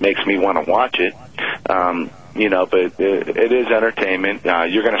that makes me want to watch it. But it is entertainment.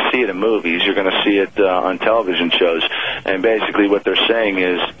 You're going to see it in movies. You're going to see it on television shows. And basically what they're saying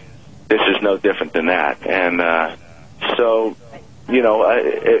is this is no different than that. And so,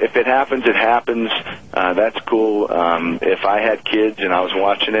 if it happens, it happens. That's cool. If I had kids and I was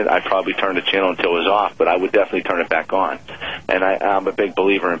watching it, I'd probably turn the channel until it was off, but I would definitely turn it back on. And I'm a big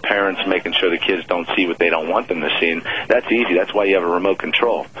believer in parents making sure the kids don't see what they don't want them to see. And that's easy. That's why you have a remote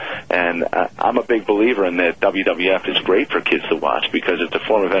control. And I'm a big believer in that WWF is great for kids to watch because it's a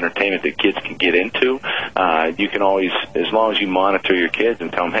form of entertainment that kids can get into. You can always, as long as you monitor your kids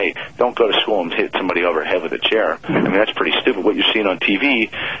and tell them, hey, don't go to school and hit somebody over the head with a chair. I mean, that's pretty stupid. What you're seeing on TV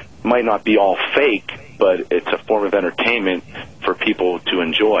might not be all fake, but it's a form of entertainment for people to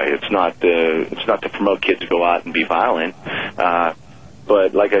enjoy. It's not to promote kids to go out and be violent.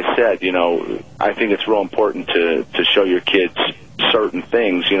 But like I said, I think it's real important to show your kids certain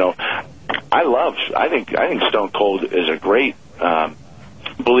things. I think Stone Cold is a great,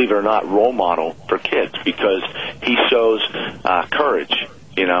 believe it or not, role model for kids because he shows courage.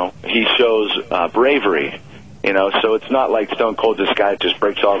 He shows bravery. So it's not like Stone Cold, this guy just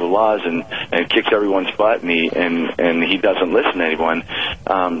breaks all the laws and kicks everyone's butt and he doesn't listen to anyone.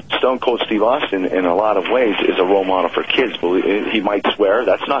 Stone Cold Steve Austin, in a lot of ways, is a role model for kids. He might swear,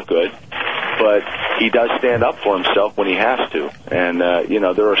 that's not good, but he does stand up for himself when he has to. And,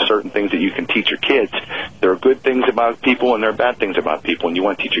 there are certain things that you can teach your kids. There are good things about people and there are bad things about people, and you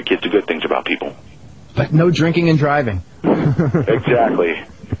want to teach your kids the good things about people. But no drinking and driving. Exactly.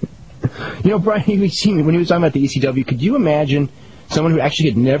 Bryan, when he was talking about the ECW, could you imagine someone who actually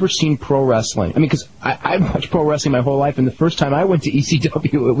had never seen pro wrestling? I mean, because I've watched pro wrestling my whole life, and the first time I went to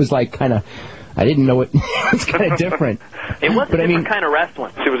ECW, it was like kind of, I didn't know it. It was kind of different. It was a different kind of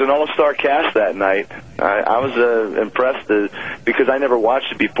wrestling. It was an all-star cast that night. I was impressed because I never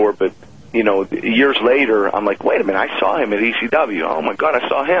watched it before, but years later, I'm like, wait a minute, I saw him at ECW. Oh, my God, I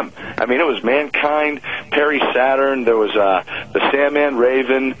saw him. I mean, it was Mankind, Perry Saturn, there was the Sandman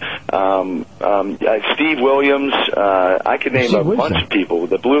Raven, Steve Williams. I could name a bunch of people.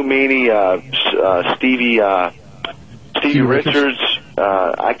 The Blue Meanie, Stevie Richards.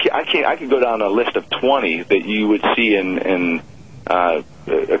 I could go down a list of 20 that you would see in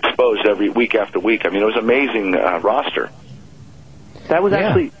exposed every week after week. I mean, it was an amazing roster. That was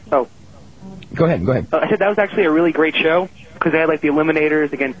actually... Oh. Go ahead. I said that was actually a really great show because they had like the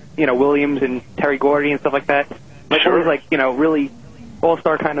Eliminators against Williams and Terry Gordy and stuff like that. Like sure. It was like really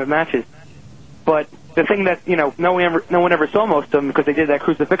all-star kind of matches. But the thing that no one ever saw most of them because they did that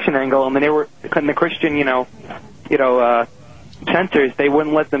crucifixion angle, and then they were in the Christian censors. They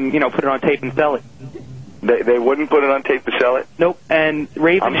wouldn't let them put it on tape and sell it. They wouldn't put it on tape to sell it? Nope. And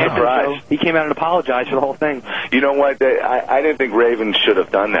Raven, he came out and apologized for the whole thing. You know what? I didn't think Raven should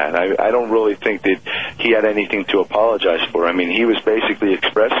have done that. I don't really think that he had anything to apologize for. I mean, he was basically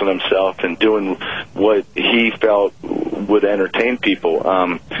expressing himself and doing what he felt would entertain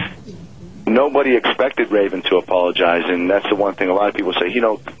people. Nobody expected Raven to apologize, and that's the one thing a lot of people say,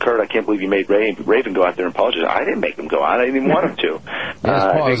 Kurt, I can't believe you made Raven go out there and apologize. I didn't make him go out. I didn't even want him to.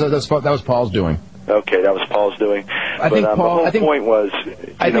 That was Paul's doing. Okay, that was Paul's doing. The whole point was,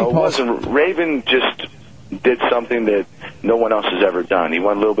 Raven just did something that no one else has ever done. He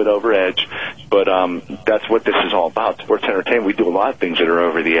went a little bit over edge, but that's what this is all about. Sports entertainment, we do a lot of things that are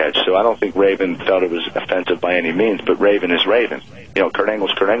over the edge, so I don't think Raven felt it was offensive by any means, but Raven is Raven. Kurt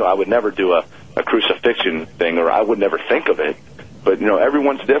Angle's Kurt Angle. I would never do a crucifixion thing, or I would never think of it, but,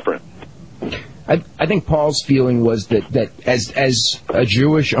 everyone's different. I think Paul's feeling was that as a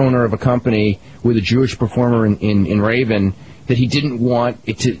Jewish owner of a company with a Jewish performer in Raven, that he didn't want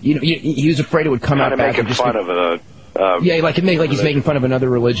it to, he was afraid it would come out bad. Making fun of a. Like he's making fun of another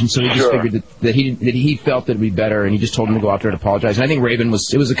religion, so he just figured that he felt that it'd be better, and he just told him to go out there and apologize. And I think Raven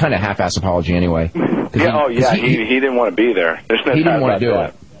it was a kind of half-ass apology anyway. He didn't want to be there. He didn't want to do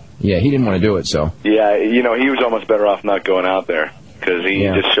it. Yeah, he didn't want to do it. So yeah, he was almost better off not going out there because he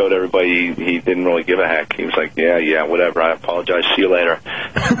just showed everybody he didn't really give a heck. He was like, yeah, whatever. I apologize. See you later.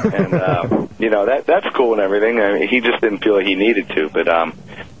 And that's cool and everything. I mean, he just didn't feel like he needed to, but.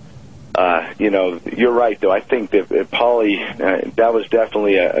 You're right, though. I think that Paulie, that was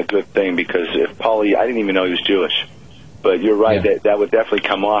definitely a good thing because if Paulie, I didn't even know he was Jewish. But you're right, that would definitely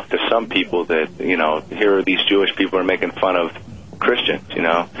come off to some people that, here are these Jewish people are making fun of Christians, and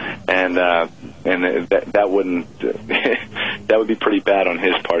that wouldn't, that would be pretty bad on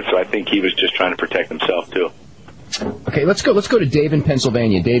his part. So I think he was just trying to protect himself, too. Okay, let's go to Dave in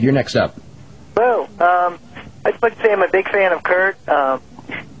Pennsylvania. Dave, you're next up. Hello. I'd like to say I'm a big fan of Kurt.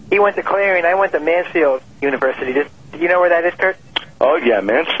 He went to Clarion. I went to Mansfield University. Do you know where that is, Kurt? Oh, yeah,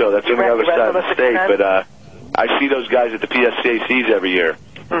 Mansfield. That's on the other side of the state. But I see those guys at the PSCACs every year.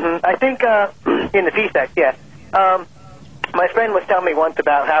 Mm-hmm. I think in the PSAC, yeah. My friend was telling me once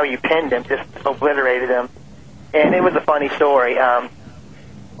about how you pinned him, just obliterated him. And it was a funny story.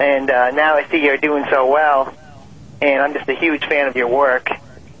 And now I see you're doing so well. And I'm just a huge fan of your work.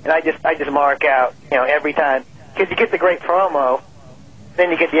 And I just mark out, every time. Because you get the great promo. Then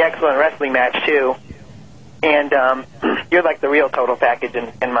you get the excellent wrestling match, too. And you're like the real total package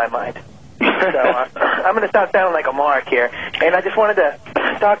in my mind. So I'm going to stop sounding like a mark here. And I just wanted to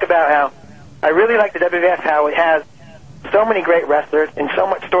talk about how I really like the WWF, how it has so many great wrestlers and so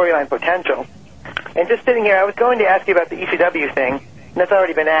much storyline potential. And just sitting here, I was going to ask you about the ECW thing, and that's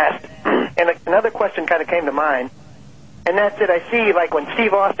already been asked. And another question kind of came to mind. And that's it. I see, like, when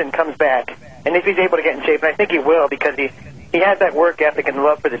Steve Austin comes back, and if he's able to get in shape, and I think he will because he has that work ethic and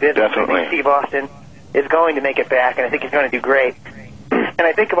love for the business. Definitely. I think Steve Austin is going to make it back, and I think he's going to do great. And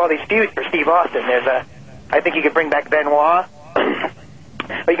I think of all these feuds for Steve Austin. I think you could bring back Benoit,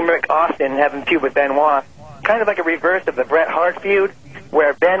 or you can bring Austin and have him feud with Benoit. Kind of like a reverse of the Bret Hart feud,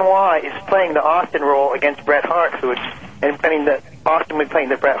 where Benoit is playing the Austin role against Bret Hart, the Austin would be playing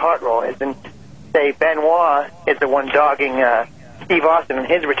the Bret Hart role. And say Benoit is the one dogging Steve Austin in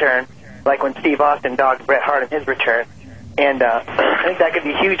his return, like when Steve Austin dogged Bret Hart in his return. And I think that could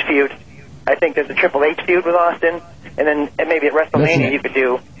be a huge feud. I think there's a Triple H feud with Austin, and then maybe at WrestleMania you could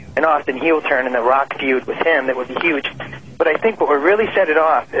do an Austin heel turn and the Rock feud with him. That would be huge. But I think what would really set it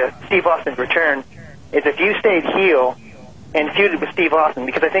off, Steve Austin's return, is if you stayed heel and feuded with Steve Austin,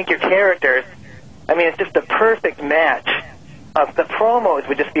 because I think your characters, it's just a perfect match. The promos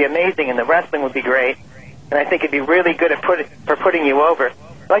would just be amazing, and the wrestling would be great. And I think it'd be really good for putting you over.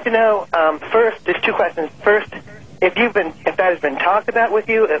 I'd like to know, first, there's two questions. First, if that has been talked about with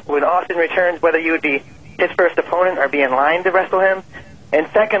you, when Austin returns, whether you would be his first opponent or be in line to wrestle him. And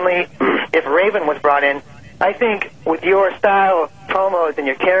secondly, if Raven was brought in, I think with your style of promos and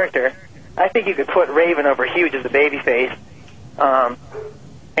your character, I think you could put Raven over huge as a babyface.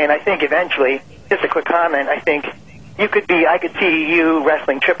 And I think eventually, just a quick comment, I think I could see you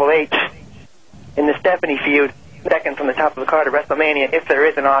wrestling Triple H in the Stephanie feud, second from the top of the card at WrestleMania, if there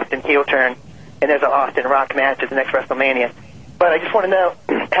is an Austin heel turn and there's an Austin Rock match at the next WrestleMania. But I just want to know,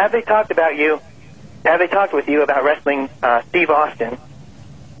 have they talked with you about wrestling Steve Austin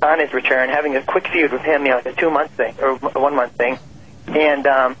on his return, having a quick feud with him, like a 2-month thing or a 1-month thing? And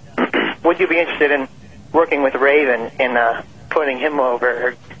would you be interested in working with Raven and putting him over,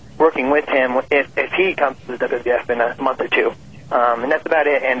 or working with him if he comes to the WWF in a month or two? And that's about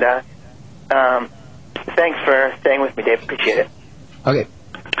it. And thanks for staying with me, Dave. Appreciate it. Okay.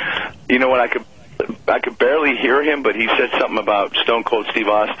 You know what? I could barely hear him, but he said something about Stone Cold Steve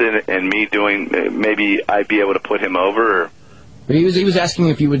Austin and me doing. Maybe I'd be able to put him over. Or... He was asking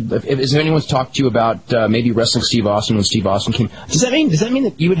if you would. If anyone's talked to you about maybe wrestling Steve Austin when Steve Austin came. Does that mean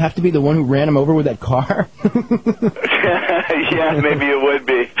that you would have to be the one who ran him over with that car? Yeah, maybe it would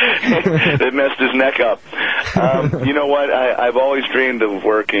be. That messed his neck up. You know what? I've always dreamed of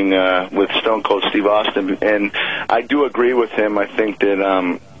working with Stone Cold Steve Austin, and I do agree with him. I think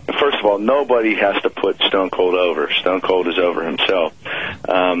that, first of all, nobody has to put Stone Cold over. Stone Cold is over himself.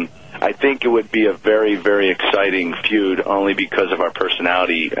 I think it would be a very, very exciting feud only because of our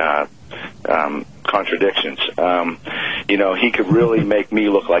personality contradictions. He could really make me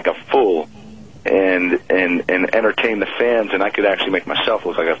look like a fool and entertain the fans, and I could actually make myself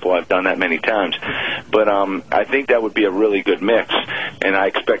look like I've done that many times. But I think that would be a really good mix, and I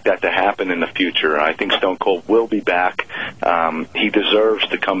expect that to happen in the future. I think Stone Cold will be back. He deserves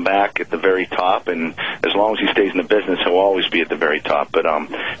to come back at the very top, and as long as he stays in the business, he'll always be at the very top. But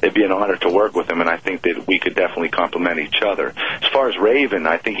it'd be an honor to work with him, and I think that we could definitely complement each other. As far as Raven,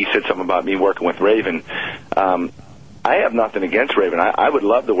 I think he said something about me working with Raven. I have nothing against Raven. I would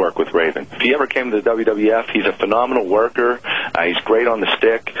love to work with Raven. If he ever came to the WWF, he's a phenomenal worker. He's great on the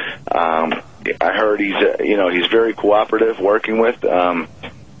stick. I heard he's very cooperative working with.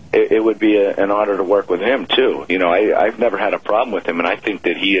 It would be an honor to work with him too. I've never had a problem with him, and I think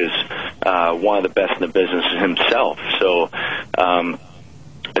that he is one of the best in the business himself. So,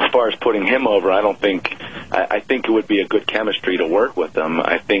 as far as putting him over, I think it would be a good chemistry to work with him.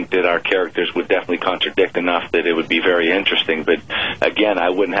 I think that our characters would definitely contradict enough that it would be very interesting. But again, I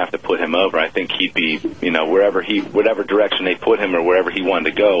wouldn't have to put him over. I think he'd be, whatever direction they put him or wherever he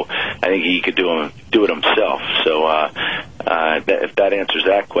wanted to go, I think he could do it himself. So if that answers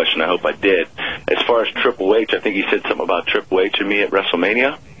that question, I hope I did. As far as Triple H, I think he said something about Triple H and me at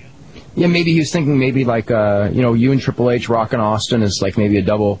WrestleMania. Yeah, maybe he was thinking like you and Triple H rocking Austin is like maybe a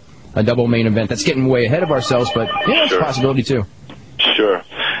double main event. That's getting way ahead of ourselves, but yeah, it's a possibility too. Sure.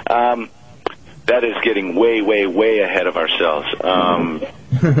 That is getting way, way, way ahead of ourselves.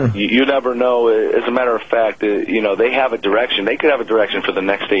 You never know. As a matter of fact, they have a direction. They could have a direction for the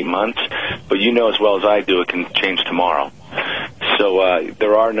next 8 months, but as well as I do, it can change tomorrow. So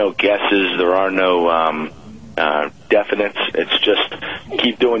there are no guesses. There are no definites. It's just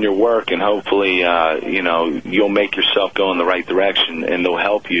keep doing your work, and hopefully, you'll make yourself go in the right direction, and they'll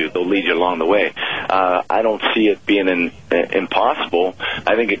help you. They'll lead you along the way. I don't see it being impossible.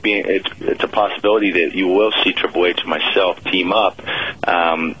 I think it's a possibility that you will see Triple H and myself team up,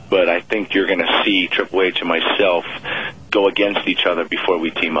 but I think you're going to see Triple H and myself go against each other before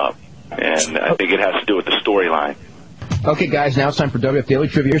we team up, and I think it has to do with the storyline. Okay, guys, now it's time for WWF Daily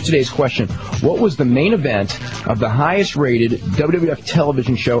Trivia. Here's today's question. What was the main event of the highest-rated WWF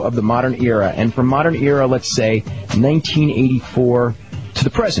television show of the modern era? And from modern era, let's say 1984 to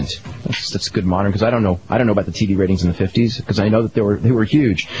the present. That's good modern, because I don't know about the TV ratings in the 50s, because I know that they were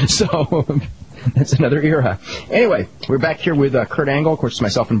huge. So that's another era. Anyway, we're back here with Kurt Angle, of course,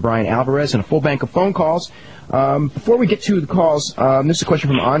 myself and Bryan Alvarez, and a full bank of phone calls. Before we get to the calls, this is a question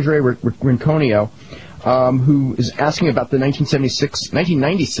from Andre Rinconio. Who is asking about the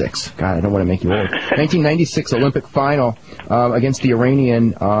 1996, God, I don't want to make you old, 1996 Olympic final against the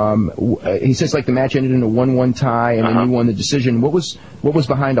Iranian. He says, the match ended in a 1-1 tie, and then you won the decision. What was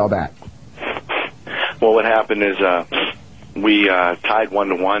behind all that? Well, what happened is we tied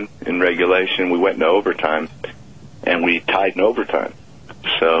 1-1 in regulation. We went into overtime, and we tied in overtime.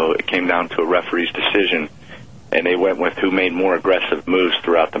 So it came down to a referee's decision. And they went with who made more aggressive moves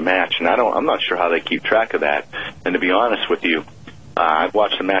throughout the match. And I'm not sure how they keep track of that. And to be honest with you, I've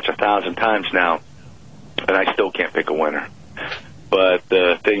watched the match 1,000 times now, and I still can't pick a winner. But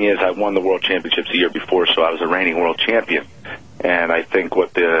the thing is, I won the World Championships the year before, so I was a reigning world champion. And I think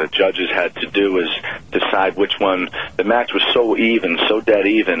what the judges had to do is decide which one. The match was so even, so dead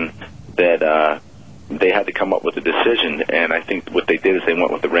even, that they had to come up with a decision. And I think what they did is they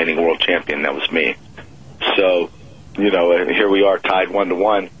went with the reigning world champion. That was me. So, here we are tied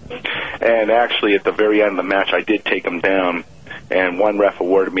 1-1. And actually, at the very end of the match, I did take them down, and one ref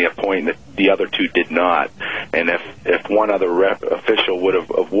awarded me a point that the other two did not. And if one other official would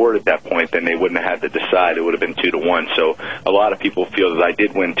have awarded that point, then they wouldn't have had to decide. It would have been 2-1. So a lot of people feel that I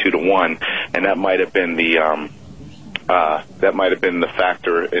did win 2-1, and that might have been the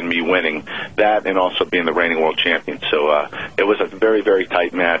factor in me winning. That, and also being the reigning world champion. So it was a very, very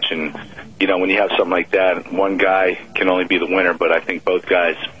tight match. And when you have something like that, one guy can only be the winner. But I think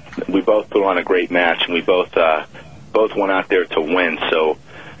we both put on a great match, and we both went out there to win. So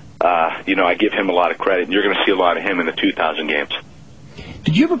I give him a lot of credit. And you're going to see a lot of him in the 2000 games.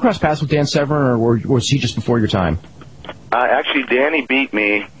 Did you ever cross paths with Dan Severn, or was he just before your time? Actually, Danny beat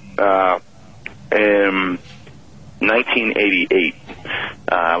me in 1988.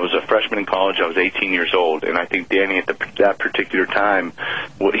 I was a freshman in college. I was 18 years old, and I think Danny at that particular time,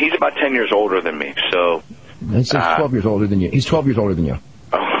 he's about 10 years older than me. So he's 12 years older than you. He's 12 years older than you.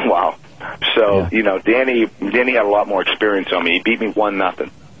 Oh, wow. So Danny had a lot more experience on me. He beat me 1-0,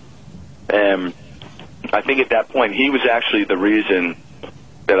 and I think at that point he was actually the reason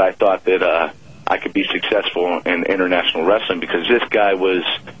that I thought that I could be successful in international wrestling, because this guy was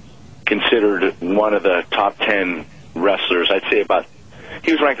considered one of the top 10 wrestlers. I'd say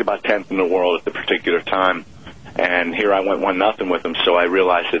he was ranked about 10th in the world at the particular time. And here I went 1-0 with him, so I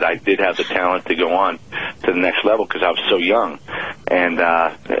realized that I did have the talent to go on to the next level because I was so young. And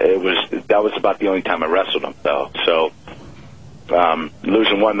that was about the only time I wrestled him, though. So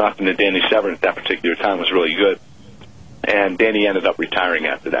losing 1-0 to Danny Severn at that particular time was really good. And Danny ended up retiring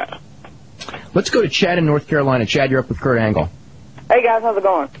after that. Let's go to Chad in North Carolina. Chad, you're up with Kurt Angle. Hey, guys, how's it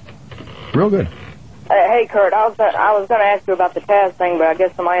going? Real good. Hey, Kurt, I was going to ask you about the Taz thing, but I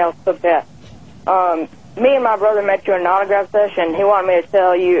guess somebody else took that. Me and my brother met you in an autograph session. He wanted me to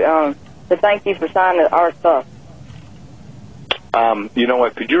tell you to thank you for signing our stuff. You know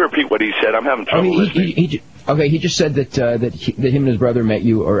what? Could you repeat what he said? I'm having trouble listening. He just said that him and his brother met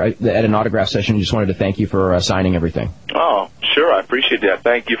you or at an autograph session. He just wanted to thank you for signing everything. Oh, sure. I appreciate that.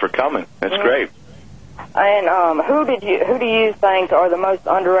 Thank you for coming. That's great. And who do you think are the most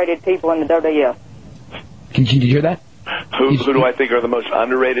underrated people in the WWF? Can you hear that? Who do I think are the most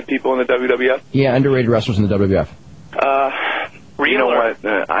underrated people in the WWF? Yeah, underrated wrestlers in the WWF. You know what?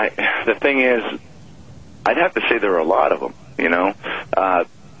 The thing is, I'd have to say there are a lot of them. You know,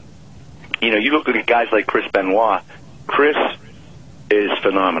 you look at guys like Chris Benoit. Chris is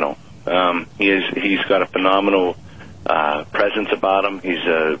phenomenal. He's got a phenomenal presence about him. He's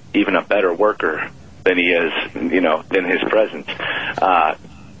even a better worker than he is, than his presence.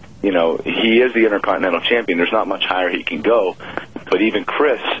 He is the Intercontinental Champion. There's not much higher he can go, but even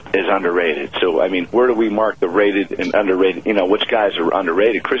Chris is underrated. So, I mean, where do we mark the rated and underrated? Which guys are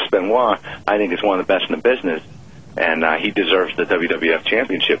underrated? Chris Benoit, I think, is one of the best in the business, and he deserves the WWF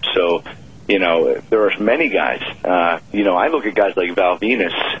Championship. So, there are many guys. I look at guys like Val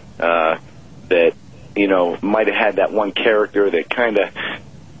Venus that, might have had that one character that kind of,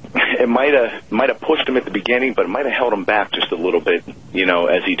 it might have pushed him at the beginning, but it might have held him back just a little bit,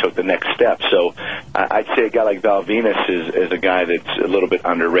 as he took the next step. So I'd say a guy like Val Venus is a guy that's a little bit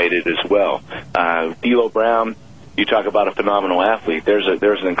underrated as well. D'Lo Brown, you talk about a phenomenal athlete. There's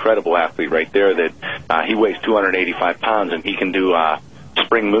an incredible athlete right there that he weighs 285 pounds and he can do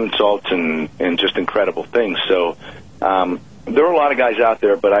spring moonsaults and just incredible things. So there are a lot of guys out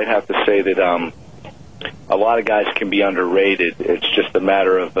there, but I'd have to say that a lot of guys can be underrated. It's just a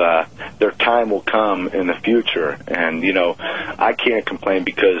matter of their time will come in the future. And, I can't complain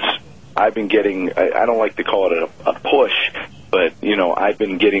because I've been getting, I don't like to call it a push, but, I've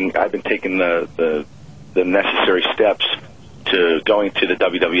been taking the necessary steps to going to the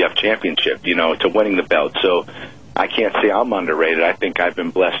WWF Championship, to winning the belt. So I can't say I'm underrated. I think I've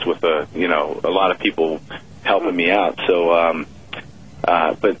been blessed with a lot of people helping me out. So,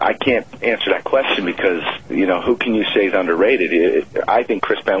 but I can't answer that question because, who can you say is underrated? I think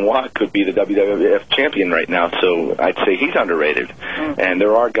Chris Benoit could be the WWF champion right now, so I'd say he's underrated. And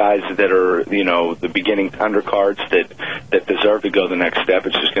there are guys that are, the beginning undercards that deserve to go the next step.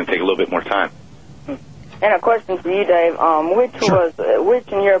 It's just going to take a little bit more time. And a question for you, Dave. Which,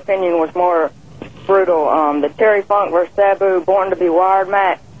 in your opinion, was more brutal, the Terry Funk versus Sabu Born to be Wired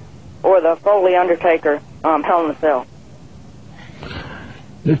match or the Foley Undertaker Hell in a Cell?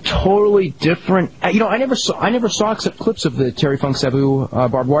 They're totally different. I never saw except clips of the Terry Funk Sabu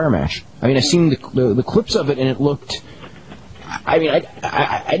barbed wire match. I mean, I seen the clips of it, and it looked. I mean,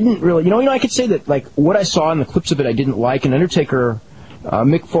 I didn't really. I could say that like what I saw in the clips of it, I didn't like. And Undertaker,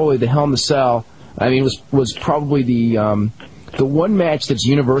 Mick Foley, the Hell in the Cell. I mean, was probably the one match that's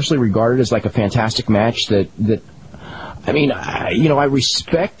universally regarded as like a fantastic match. I mean, I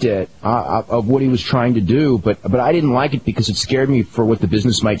respect it of what he was trying to do, but I didn't like it because it scared me for what the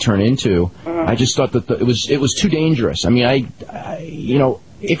business might turn into. I just thought that it was too dangerous. I mean,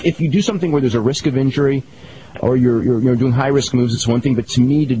 if you do something where there's a risk of injury, or you're doing high risk moves, it's one thing. But to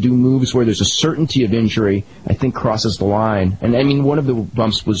me, to do moves where there's a certainty of injury, I think crosses the line. And I mean, one of the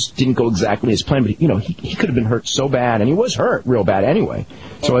bumps didn't go exactly as planned, but he could have been hurt so bad, and he was hurt real bad anyway.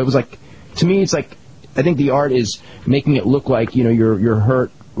 So it was like, to me, it's like. I think the art is making it look like you're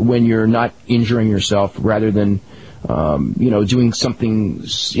hurt when you're not injuring yourself, rather than doing something.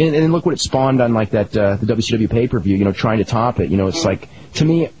 And look what it spawned on like that the WCW pay-per-view. Trying to top it. It's like, to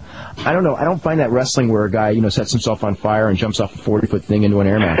me, I don't know. I don't find that wrestling where a guy sets himself on fire and jumps off a 40-foot thing into an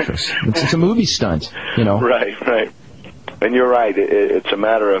air mattress. It's a movie stunt. Right. And you're right. It's a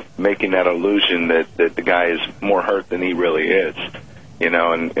matter of making that illusion that the guy is more hurt than he really is.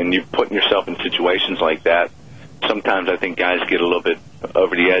 And you're putting yourself in situations like that. Sometimes I think guys get a little bit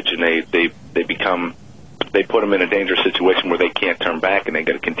over the edge, and they put them in a dangerous situation where they can't turn back, and they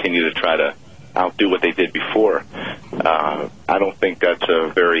got to continue to try to outdo what they did before. I don't think that's a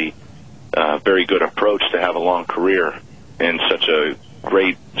very good approach to have a long career in such a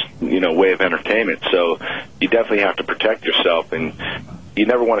great way of entertainment. So you definitely have to protect yourself, and you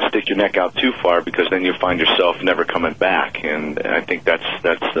never want to stick your neck out too far, because then you find yourself never coming back. And I think that's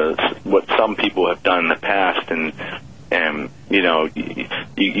what some people have done in the past. And you know,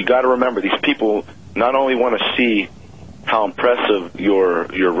 you got to remember, these people not only want to see how impressive your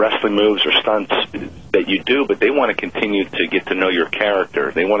wrestling moves or stunts that you do, but they want to continue to get to know your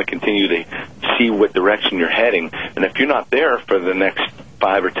character. They want to continue to see what direction you're heading. And if you're not there for the next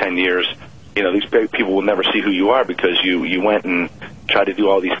 5 or 10 years, you know, these people will never see who you are, because you went and tried to do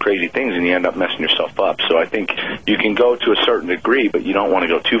all these crazy things and you end up messing yourself up. So I think you can go to a certain degree, but you don't want to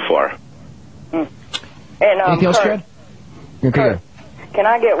go too far. And, anything else, Kurt, Fred? Kurt, can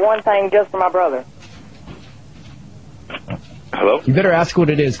I get one thing just for my brother? Hello? You better ask what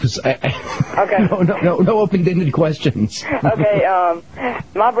it is, because Okay. no open-ended questions. Okay,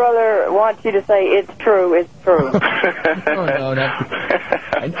 my brother wants you to say it's true, it's true. No.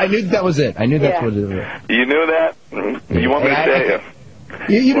 I knew that was it. I knew that's what it was. You knew that? You want me to say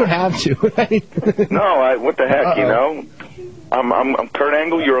it? You don't have to. No, what the heck, you know? I'm Kurt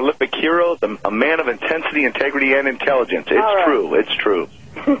Angle, your Olympic hero, a man of intensity, integrity, and intelligence. It's true. It's true.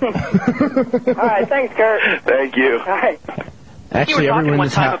 All right, thanks, Kurt. Thank you. All right. Actually, you were talking one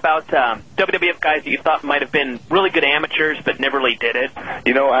time about about WWF guys that you thought might have been really good amateurs but never really did it.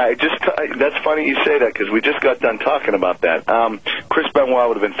 You know, that's funny you say that, because we just got done talking about that. Chris Benoit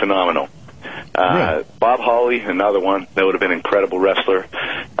would have been phenomenal. Bob Holly, another one that would have been an incredible wrestler.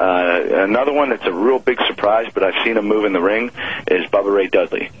 Another one that's a real big surprise, but I've seen him move in the ring, is Bubba Ray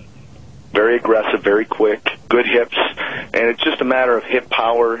Dudley. Very aggressive, very quick, good hips, and it's just a matter of hip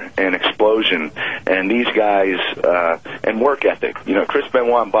power and explosion. And these guys, and work ethic. You know, Chris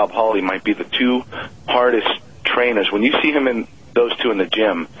Benoit and Bob Holly might be the two hardest trainers. When you see those two in the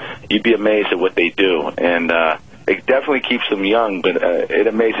gym, you'd be amazed at what they do. And it definitely keeps them young, but it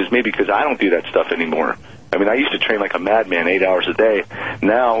amazes me, because I don't do that stuff anymore. I mean, I used to train like a madman 8 hours a day.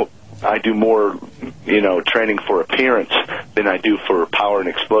 Now I do more, you know, training for appearance than I do for power and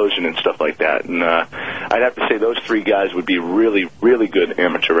explosion and stuff like that. And I'd have to say those three guys would be really, really good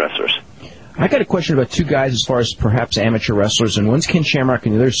amateur wrestlers. I got a question about two guys as far as perhaps amateur wrestlers, and one's Ken Shamrock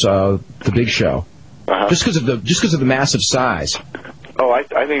and the other's the Big Show. Just because of the massive size. Oh, I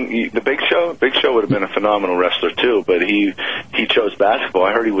think the Big Show would have been a phenomenal wrestler too, but he chose basketball.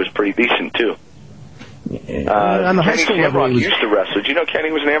 I heard he was pretty decent too. On the high school level, he used to wrestle. Do you know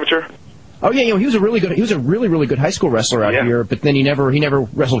Kenny was an amateur? Oh yeah, you know, he was a really good high school wrestler out here, but then he never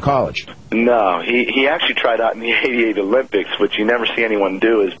wrestled college. No, he actually tried out in the '88 Olympics, which you never see anyone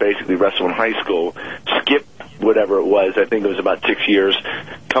do, is basically wrestle in high school, skip whatever it was. I think it was about 6 years,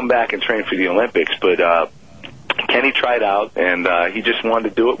 come back and train for the Olympics. But Kenny tried out, and he just wanted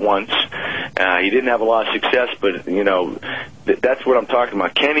to do it once. He didn't have a lot of success, but you know, that's what I'm talking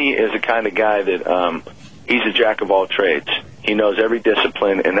about. Kenny is the kind of guy that he's a jack of all trades. He knows every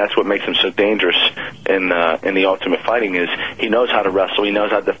discipline, and that's what makes him so dangerous in the Ultimate Fighting. Is he knows how to wrestle, he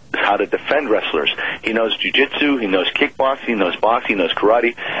knows how to defend wrestlers. He knows jiu-jitsu, he knows kickboxing, he knows boxing, he knows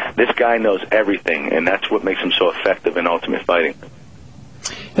karate. This guy knows everything, and that's what makes him so effective in Ultimate Fighting.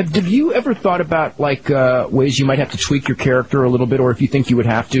 Have you ever thought about ways you might have to tweak your character a little bit, or if you think you would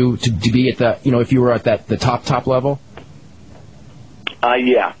have to be at the, you know, if you were at the top level?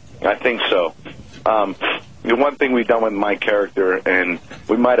 Yeah, I think so. The one thing we've done with my character, and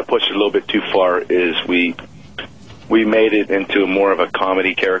we might have pushed it a little bit too far, is we made it into more of a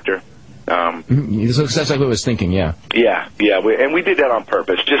comedy character. That's like what I was thinking, yeah. Yeah, and we did that on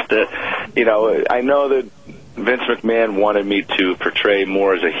purpose, just to, you know, I know that Vince McMahon wanted me to portray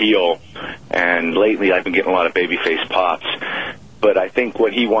more as a heel, and lately I've been getting a lot of babyface pops. But I think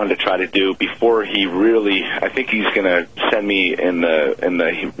what he wanted to try to do before he really, I think he's going to send me in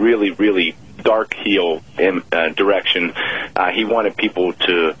the really, really dark heel direction. He wanted people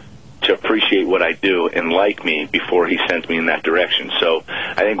to appreciate what I do and like me before he sends me in that direction. So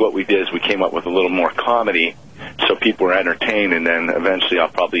I think what we did is we came up with a little more comedy so people are entertained, and then eventually I'll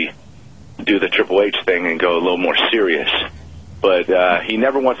probably do the Triple H thing and go a little more serious. But he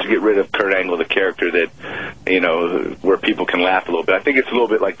never wants to get rid of Kurt Angle, the character that, you know, where people can laugh a little bit. I think it's a little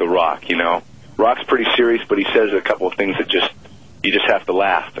bit like The Rock, you know. Rock's pretty serious, but he says a couple of things that you just have to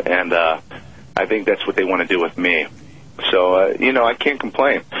laugh. And I think that's what they want to do with me. So, you know, I can't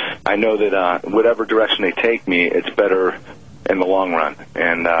complain. I know that whatever direction they take me, it's better in the long run.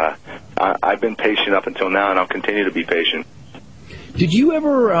 And I've been patient up until now, and I'll continue to be patient. Did you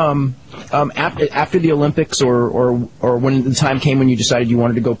ever, after the Olympics, or when the time came when you decided you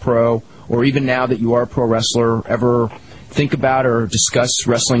wanted to go pro, or even now that you are a pro wrestler, ever think about or discuss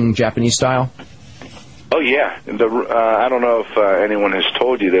wrestling Japanese style? Oh, yeah. I don't know if anyone has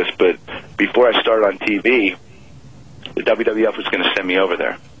told you this, but before I started on TV, the WWF was going to send me over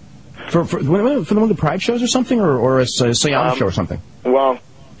there. For one of the Pride shows or something, or a Sayama show or something? Well,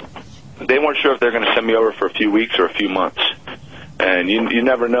 they weren't sure if they're going to send me over for a few weeks or a few months. And you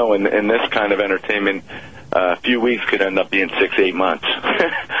never know in this kind of entertainment. A few weeks could end up being 6-8 months.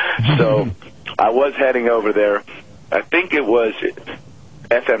 So I was heading over there. I think it was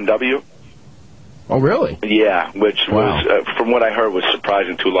FMW. Oh, really? Yeah, which was, from what I heard, was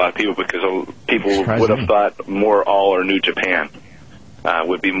surprising to a lot of people because people would have thought more All or New Japan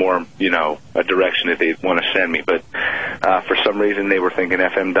would be more, a direction that they'd want to send me. But for some reason, they were thinking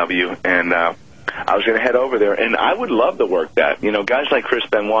FMW, and I was going to head over there, and I would love to work that. Guys like Chris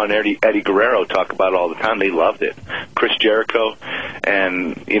Benoit and Eddie Guerrero talk about it all the time. They loved it. Chris Jericho,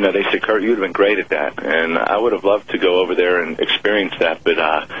 and, they said, Kurt, you would have been great at that. And I would have loved to go over there and experience that, but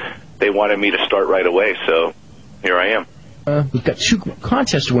they wanted me to start right away, so here I am. We've got two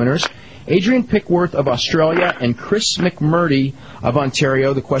contest winners, Adrian Pickworth of Australia and Chris McMurdy of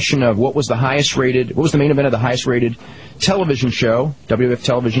Ontario. The question of what was the main event of the highest rated television show, WWF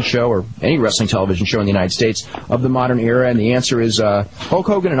television show, or any wrestling television show in the United States of the modern era? And the answer is Hulk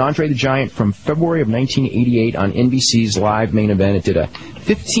Hogan and Andre the Giant from February of 1988 on NBC's live main event. It did a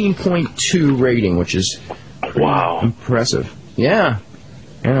 15.2 rating, which is impressive. Yeah.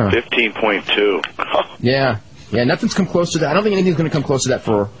 15.2. Yeah, nothing's come close to that. I don't think anything's going to come close to that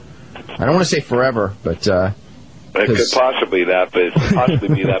for, I don't want to say forever, but it could possibly be that,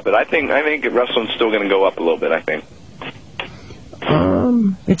 but I think wrestling's still going to go up a little bit, I think.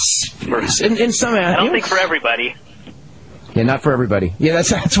 It's in some. I don't think for everybody. Yeah, not for everybody. Yeah,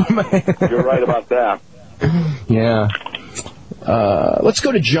 that's what You're right about that. Yeah. Let's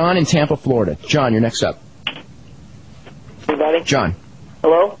go to John in Tampa, Florida. John, you're next up. Everybody. John.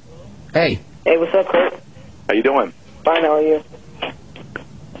 Hello? Hey. Hey, what's up, Kurt? How you doing? Fine, how are you?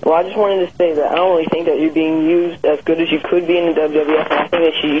 Well, I just wanted to say that I don't really think that you're being used as good as you could be in the WWF, and I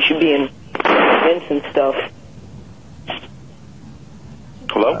think that you should be in events and stuff.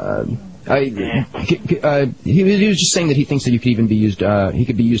 Hello? He was just saying that he thinks that you could even be used. He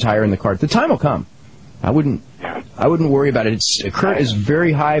could be used higher in the card. The time will come. I wouldn't worry about it. Kurt is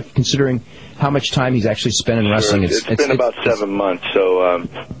very high considering how much time he's actually spent in wrestling. It's been about 7 months, so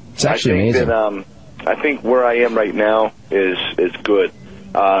it's actually amazing. I think where I am right now is good.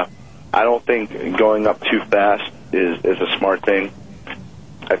 I don't think going up too fast is a smart thing.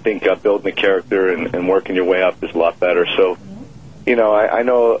 I think building a character and working your way up is a lot better. So, I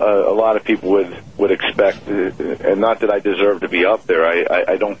know a lot of people would expect, and not that I deserve to be up there.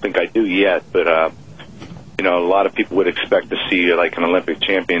 I don't think I do yet, but a lot of people would expect to see like an Olympic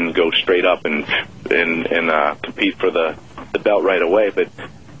champion go straight up and compete for the belt right away. But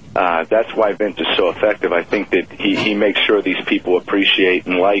that's why Vince is so effective. I think that he makes sure these people appreciate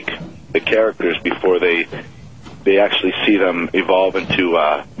and like the characters before they actually see them evolve into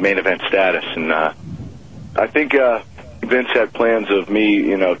main event status. And I think Vince had plans of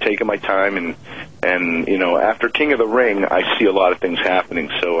me, taking my time and after King of the Ring, I see a lot of things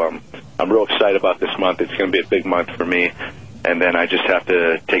happening. So I'm real excited about this month. It's going to be a big month for me, and then I just have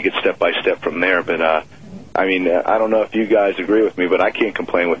to take it step by step from there. But I don't know if you guys agree with me, but I can't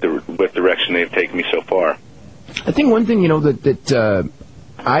complain with the direction they've taken me so far. I think one thing that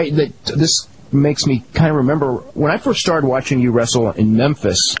this makes me kind of remember when I first started watching you wrestle in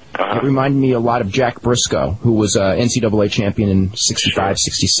Memphis. It reminded me a lot of Jack Briscoe, who was NCAA champion in '65,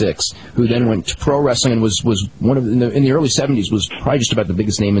 '66, who then went to pro wrestling and was one of in the early '70s was probably just about the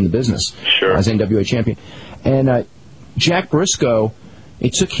biggest name in the business as NWA champion. And Jack Briscoe,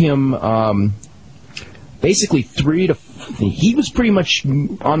 it took him basically he was pretty much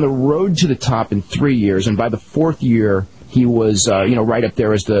on the road to the top in 3 years, and by the fourth year he was right up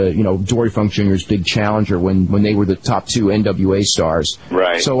there as the Dory Funk Jr.'s big challenger when they were the top two NWA stars.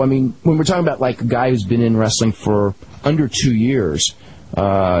 Right. So when we're talking about like a guy who's been in wrestling for under 2 years,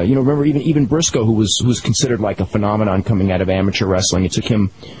 remember even Briscoe, who was considered like a phenomenon coming out of amateur wrestling, it took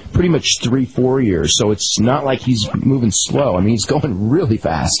him pretty much 3-4 years. So it's not like he's moving slow. He's going really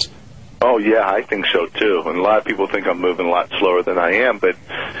fast. Oh, yeah, I think so, too. And a lot of people think I'm moving a lot slower than I am, but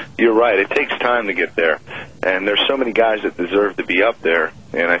you're right. It takes time to get there. And there's so many guys that deserve to be up there,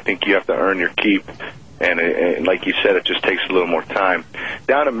 and I think you have to earn your keep. And like you said, it just takes a little more time.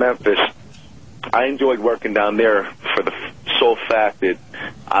 Down in Memphis, I enjoyed working down there for the sole fact that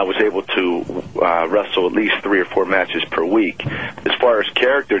I was able to wrestle at least 3 or 4 matches per week. As far as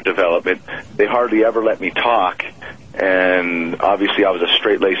character development, they hardly ever let me talk. And obviously I was a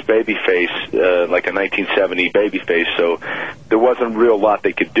straight-laced babyface, like a 1970 babyface, so there wasn't a real lot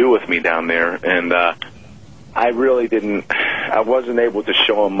they could do with me down there. And I really didn't, I wasn't able to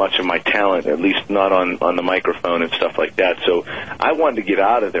show him much of my talent, at least not on the microphone and stuff like that. So I wanted to get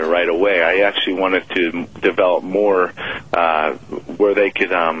out of there right away. I actually wanted to develop more where they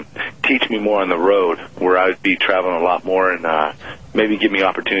could teach me more on the road, where I would be traveling a lot more and maybe give me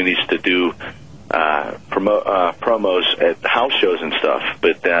opportunities to do promos at house shows and stuff.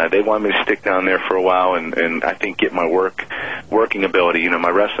 But they wanted me to stick down there for a while and I think get my working ability, my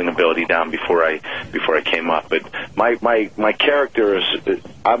wrestling ability down before I came up. But my character is,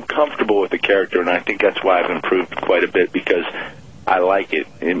 I'm comfortable with the character, and I think that's why I've improved quite a bit, because I like it.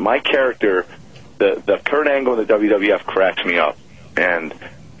 In my character, the Kurt Angle in the WWF cracks me up, and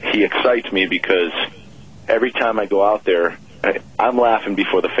he excites me because every time I go out there, I'm laughing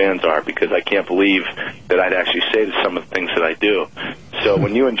before the fans are, because I can't believe that I'd actually say to some of the things that I do. So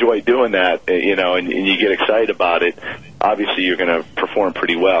when you enjoy doing that, and you get excited about it, obviously you're going to perform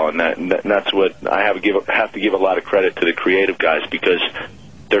pretty well. And that's what I have to give a lot of credit to the creative guys, because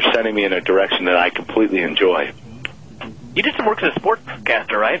they're sending me in a direction that I completely enjoy. You did some work as a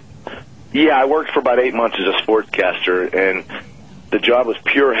sportscaster, right? Yeah, I worked for about 8 months as a sportscaster, and the job was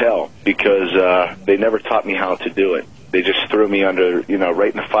pure hell because they never taught me how to do it. They just threw me under,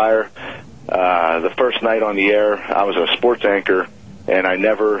 right in the fire. The first night on the air, I was a sports anchor, and I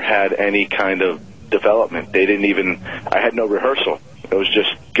never had any kind of development. I had no rehearsal. It was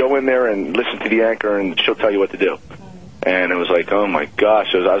just go in there and listen to the anchor, and she'll tell you what to do. And it was like, oh my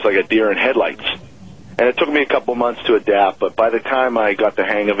gosh, I was like a deer in headlights. And it took me a couple months to adapt, but by the time I got the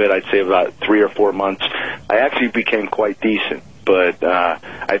hang of it, I'd say about 3 or 4 months, I actually became quite decent. But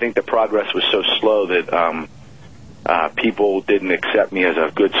I think the progress was so slow that people didn't accept me as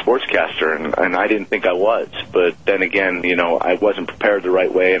a good sportscaster, and I didn't think I was. But then again, I wasn't prepared the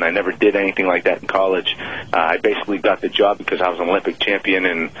right way, and I never did anything like that in college. I basically got the job because I was an Olympic champion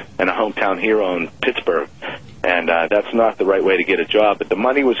and a hometown hero in Pittsburgh. And that's not the right way to get a job. But the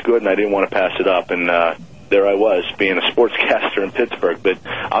money was good, and I didn't want to pass it up. And there I was, being a sportscaster in Pittsburgh. But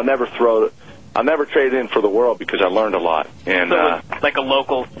I'll never trade it in for the world, because I learned a lot. And so it was like a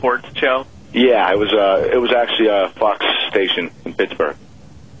local sports show? Yeah, it was actually a Fox station in Pittsburgh.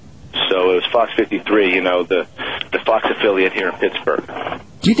 So it was Fox 53, the Fox affiliate here in Pittsburgh.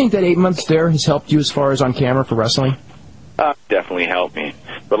 Do you think that 8 months there has helped you as far as on camera for wrestling? Definitely helped me.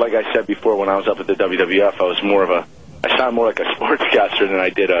 But like I said before, when I was up at the WWF, I sounded more like a sportscaster than I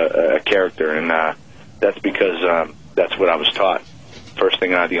did a character, and that's because that's what I was taught first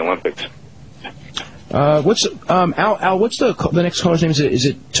thing out of the Olympics. Al, what's the next caller's name? Is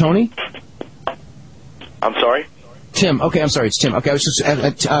it Tony? I'm sorry? Tim. Okay, I'm sorry. It's Tim. Okay, I was just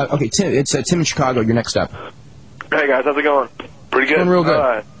okay. Tim. It's Tim in Chicago. You're next up. Hey guys, how's it going? Pretty good. Going real good.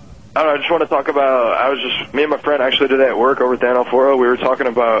 I don't know. I just want to talk about. Me and my friend actually did that at work over at the NL40. We were talking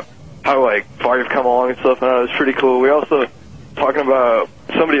about how far you've come along and stuff, and it was pretty cool. We also talking about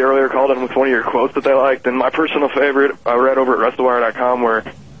somebody earlier called in with one of your quotes that they liked, and my personal favorite I read over at WrestleWire.com, where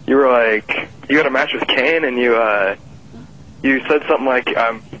you were like, you had a match with Kane, and you said something like,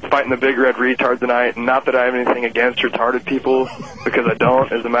 I'm fighting the big red retard tonight, and not that I have anything against retarded people, because I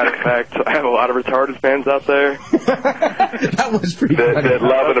don't. As a matter of fact, I have a lot of retarded fans out there. That was pretty funny. That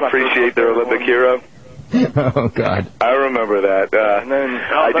love and appreciate their Olympic hero. Oh, God. I remember that.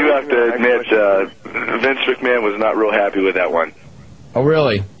 I do have to admit, Vince McMahon was not real happy with that one. Oh,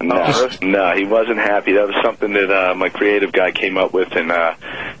 really? No, he wasn't happy. That was something that my creative guy came up with, and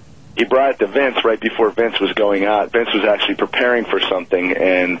he brought it to Vince right before Vince was going out. Vince was actually preparing for something,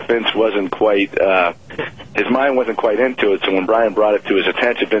 and Vince wasn't quite, his mind wasn't quite into it. So when Bryan brought it to his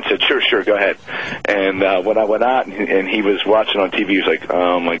attention, Vince said, sure, go ahead. And when I went out and he was watching on TV, he was like,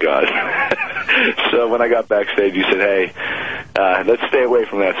 oh my God. So when I got backstage, he said, hey, let's stay away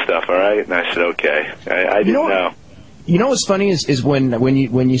from that stuff, all right? And I said, okay. I didn't know. You know what's funny is when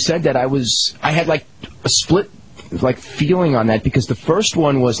you said that, I had like a split feeling on that, because the first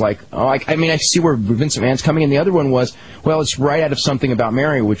one was like, I see where Vince McMahon's coming, and the other one was, well, it's right out of Something About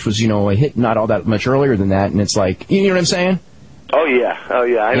Mary, which was, a hit not all that much earlier than that, and it's like, you know what I'm saying? Oh yeah,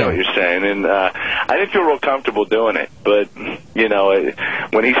 I know what you're saying, and I didn't feel real comfortable doing it, but,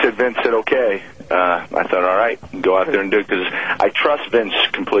 when he said, Vince said okay, I thought, all right, go out there and do it, because I trust Vince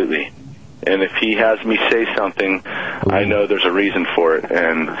completely. And if he has me say something, I know there's a reason for it.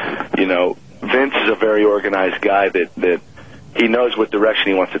 And, Vince is a very organized guy that he knows what direction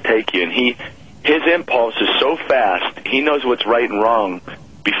he wants to take you. And his impulse is so fast, he knows what's right and wrong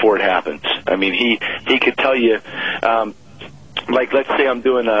before it happens. I mean, he could tell you, let's say I'm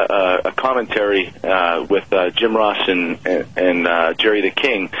doing a commentary with Jim Ross and Jerry the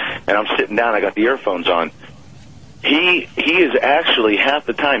King, and I'm sitting down, I got the earphones on. He is actually, half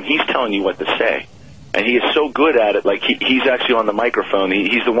the time, he's telling you what to say. And he is so good at it, like he's actually on the microphone.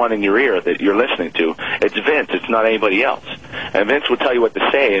 He's the one in your ear that you're listening to. It's Vince. It's not anybody else. And Vince will tell you what to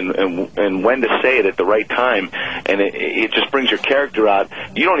say and when to say it at the right time. And it just brings your character out.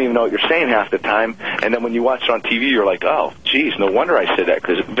 You don't even know what you're saying half the time. And then when you watch it on TV, you're like, oh, geez, no wonder I said that,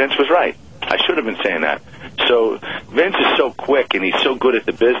 because Vince was right. I should have been saying that. So Vince is so quick and he's so good at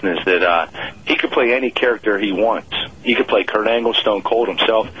the business that he could play any character he wants. He could play Kurt Angle, Stone Cold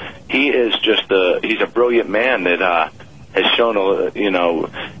himself. He is just he's a brilliant man that has shown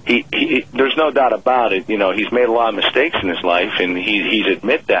there's no doubt about it. He's made a lot of mistakes in his life, and he's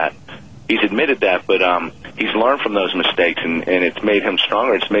admitted that, but he's learned from those mistakes, and it's made him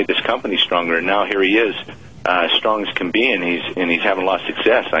stronger. It's made this company stronger, and now here he is, as strong as can be, and he's having a lot of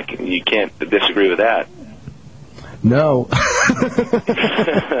success. You can't disagree with that. No.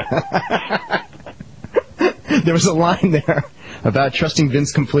 There was a line there about trusting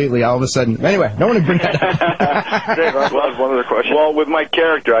Vince completely all of a sudden. Anyway, I don't want to bring that up. Dave, I have one other question. Well, with my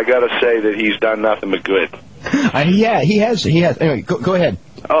character, I got to say that he's done nothing but good. Yeah, he has. Anyway, go ahead.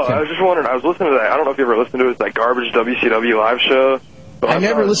 Oh, I was just wondering. I was listening to that. I don't know if you ever listened to it. It's that garbage WCW live show. I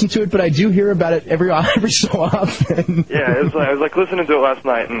never listened to it, but I do hear about it every so often. Yeah, I was like listening to it last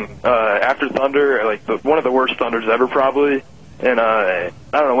night, and after Thunder, like one of the worst Thunders ever, probably. And I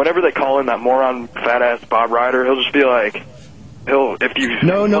don't know. Whenever they call in that moron, fat ass Bob Ryder, he'll just be like, No.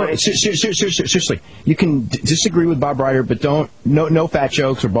 Seriously, you can disagree with Bob Ryder, but no fat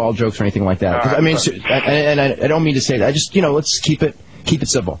jokes or bald jokes or anything like that. Right, I mean, and I don't mean to say that. I just let's keep it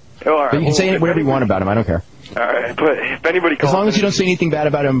simple. Oh, all right. But you can say whatever you want about him. I don't care. All right, but if anybody calls, as long as you don't say anything bad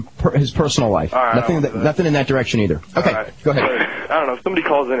about him, his personal life. All right, nothing in that direction either. Okay, right. Go ahead. But, I don't know. If somebody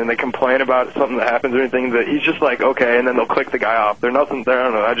calls in and they complain about something that happens or anything, that he's just like, okay, and then they'll click the guy off. They're nothing. I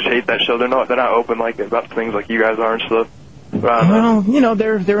don't know. I just hate that show. They're not open like about things like you guys are and stuff. Well,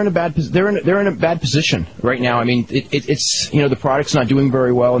 they're in a bad position right now. I mean, it's the product's not doing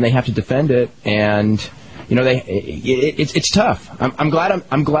very well, and they have to defend it, and it's tough. I'm glad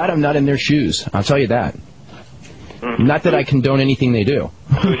I'm not in their shoes. I'll tell you that. Mm-hmm. Not that I condone anything they do.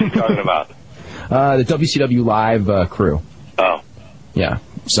 Who's he talking about? The WCW Live crew. Oh. Yeah.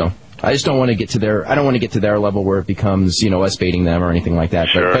 So I just don't want to get to their. I don't want to get to their level where it becomes us baiting them or anything like that.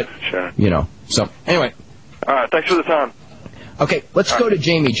 Sure. Sure. So anyway. All right. Thanks for the time. Okay. Let's go to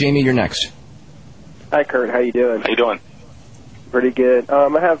Jamie. Jamie, you're next. Hi, Kurt. How you doing? How you doing? Pretty good. I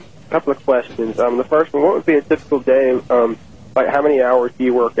have a couple of questions. The first one: what would be a typical day? Like how many hours do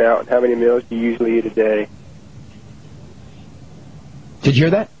you work out, and how many meals do you usually eat a day? Did you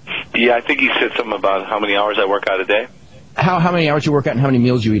hear that? Yeah, I think he said something about how many hours I work out a day. How many hours you work out and how many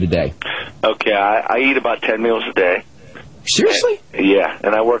meals you eat a day? Okay, I eat about 10 meals a day. Seriously? Yeah,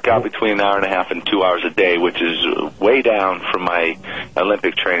 and I work out between an hour and a half and 2 hours a day, which is way down from my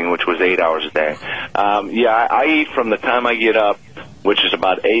Olympic training, which was 8 hours a day. I eat from the time I get up, which is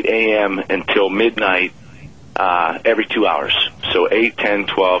about 8 a.m. until midnight, every 2 hours. So 8, 10,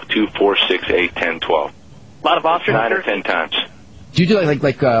 12, 2, 4, 6, 8, 10, 12. A lot of ostrich 9 or 10 times. Do you do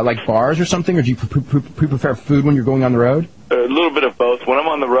like bars or something, or do you prepare food when you're going on the road? A little bit of both. When I'm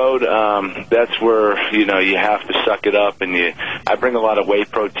on the road, that's where you have to suck it up, and I bring a lot of whey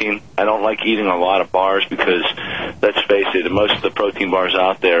protein. I don't like eating a lot of bars because, let's face it, most of the protein bars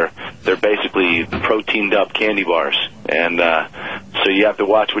out there, they're basically proteined up candy bars, and so you have to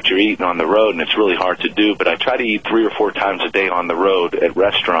watch what you're eating on the road, and it's really hard to do. But I try to eat 3 or 4 times a day on the road at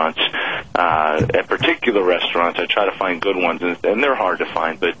restaurants, at particular restaurants. I try to find good ones, and they're hard to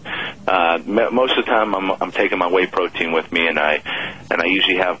find, but most of the time I'm taking my whey protein with me. And I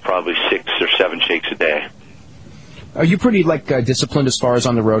usually have probably 6 or 7 shakes a day. Are you pretty disciplined as far as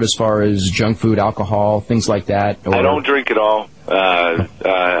on the road, as far as junk food, alcohol, things like that? Or? I don't drink at all. When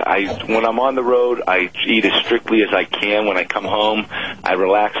I'm on the road, I eat as strictly as I can. When I come home, I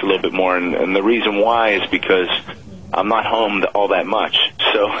relax a little bit more, and the reason why is because I'm not home all that much.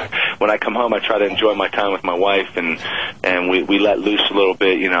 So when I come home, I try to enjoy my time with my wife, and we let loose a little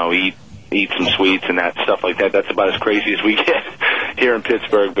bit. Eat some sweets and that stuff like that. That's about as crazy as we get here in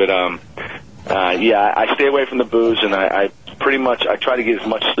Pittsburgh. But I stay away from the booze, and I try to get as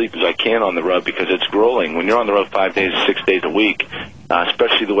much sleep as I can on the road because it's grueling. When you're on the road 5 days, 6 days a week,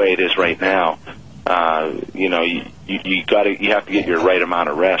 especially the way it is right now, you have to get your right amount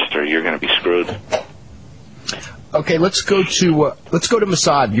of rest, or you're going to be screwed. Okay, let's go to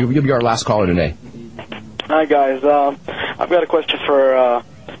Masad. You'll be our last caller today. Hi guys, I've got a question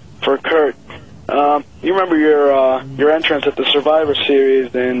for Kurt. You remember your entrance at the Survivor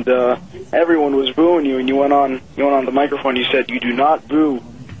Series, and everyone was booing you, and you went on the microphone. You said you do not boo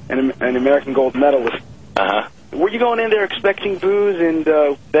an American gold medalist. Uh-huh. were you going in there expecting booze and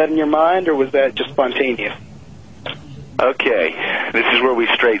that in your mind, or was that just spontaneous? Okay, this is where we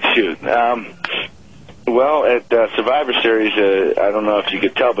straight shoot. Well, at Survivor Series, I don't know if you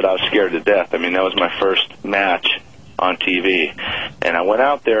could tell, but I was scared to death. I mean, that was my first match on TV. And I went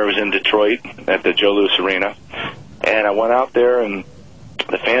out there. I was in Detroit at the Joe Louis Arena. And I went out there, and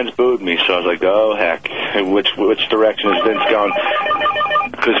the fans booed me. So I was like, oh, heck, which direction is Vince going?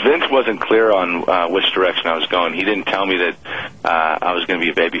 Because Vince wasn't clear on which direction I was going. He didn't tell me that I was going to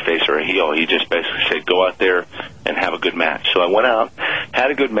be a babyface or a heel. He just basically said, go out there and have a good match. So I went out,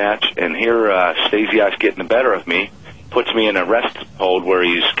 had a good match, and here Stasiak's getting the better of me, puts me in a rest hold where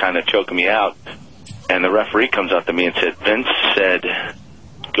he's kind of choking me out, and the referee comes up to me and said, Vince said,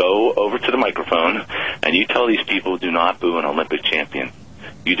 go over to the microphone, and you tell these people do not boo an Olympic champion.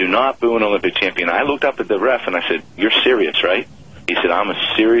 You do not boo an Olympic champion. I looked up at the ref, and I said, you're serious, right? He said, I'm as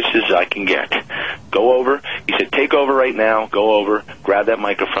serious as I can get. Go over. He said, take over right now. Go over, grab that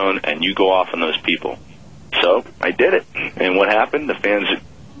microphone, and you go off on those people. So I did it. And what happened? The fans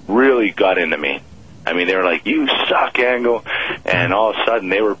really got into me. I mean, they were like, you suck, Angle. And all of a sudden,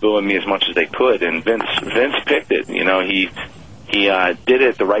 they were booing me as much as they could. And Vince picked it. You know, he did it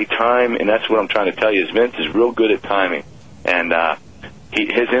at the right time. And that's what I'm trying to tell you is Vince is real good at timing. And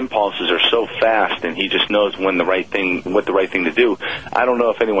his impulses are so fast, and he just knows what the right thing to do. I don't know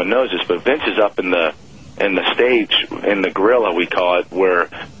if anyone knows this, but Vince is up in the stage, in the gorilla we call it, where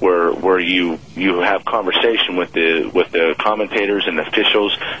you have conversation with the commentators and the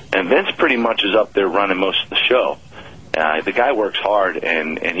officials, and Vince pretty much is up there running most of the show. The guy works hard,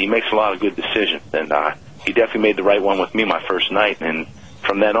 and he makes a lot of good decisions, and he definitely made the right one with me my first night, and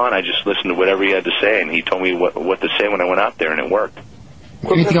from then on I just listened to whatever he had to say, and he told me what to say when I went out there, and it worked.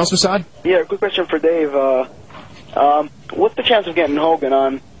 Anything else, Masad? Yeah, quick question for Dave. What's the chance of getting Hogan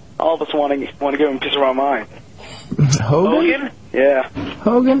on? All of us want to give him a piece of our mind. Hogan? Yeah.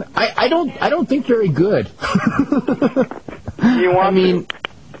 Hogan? I don't think very good. Do you want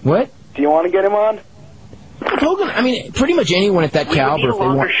what? Do you want to get him on? Hogan, I mean, pretty much anyone at that caliber. We need a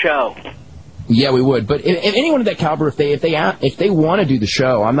longer show. Yeah, we would. But if anyone at that caliber, if they want to do the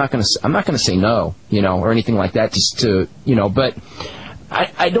show, I'm not gonna say no, or anything like that. Just to, but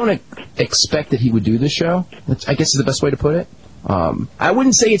I don't expect that he would do the show. I guess is the best way to put it. I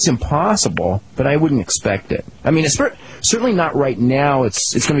wouldn't say it's impossible, but I wouldn't expect it. I mean, it's certainly not right now.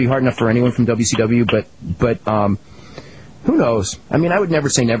 It's going to be hard enough for anyone from WCW, but who knows? I mean, I would never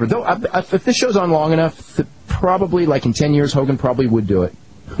say never. Though, if this show's on long enough, probably like in 10 years, Hogan probably would do it.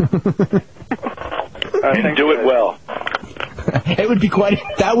 And do it well. That would be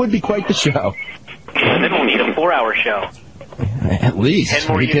quite the show. And then we'll need a 4-hour show. At least. 10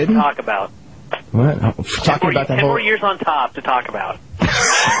 more years to talk about. What? Talking about that 10 more years on top to talk about.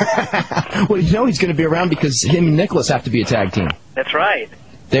 Well, he's going to be around because him and Nicholas have to be a tag team. That's right.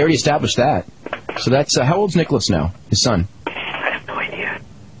 They already established that. So that's how old's Nicholas now? His son. I have no idea.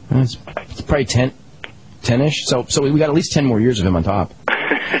 It's probably 10-ish. So we got at least 10 more years of him on top.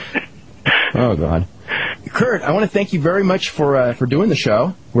 Oh God, Kurt, I want to thank you very much for doing the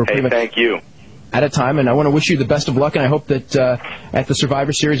show. We're pretty much thank you. Out of time, and I want to wish you the best of luck, and I hope that at the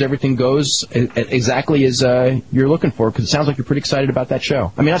Survivor Series everything goes exactly as you're looking for, because it sounds like you're pretty excited about that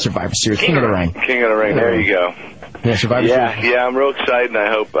show. I mean, not Survivor Series, King of the Ring. King of the Ring, there you go. Yeah, Survivor Series. Yeah, I'm real excited, and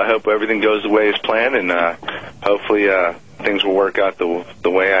I hope everything goes the way it's planned, and hopefully things will work out the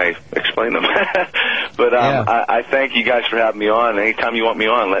way I explain them. But I thank you guys for having me on. Anytime you want me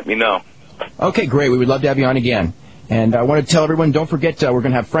on, let me know. Okay, great. We would love to have you on again. And I want to tell everyone, don't forget, we're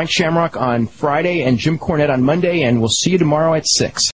going to have Frank Shamrock on Friday and Jim Cornette on Monday, and we'll see you tomorrow at 6.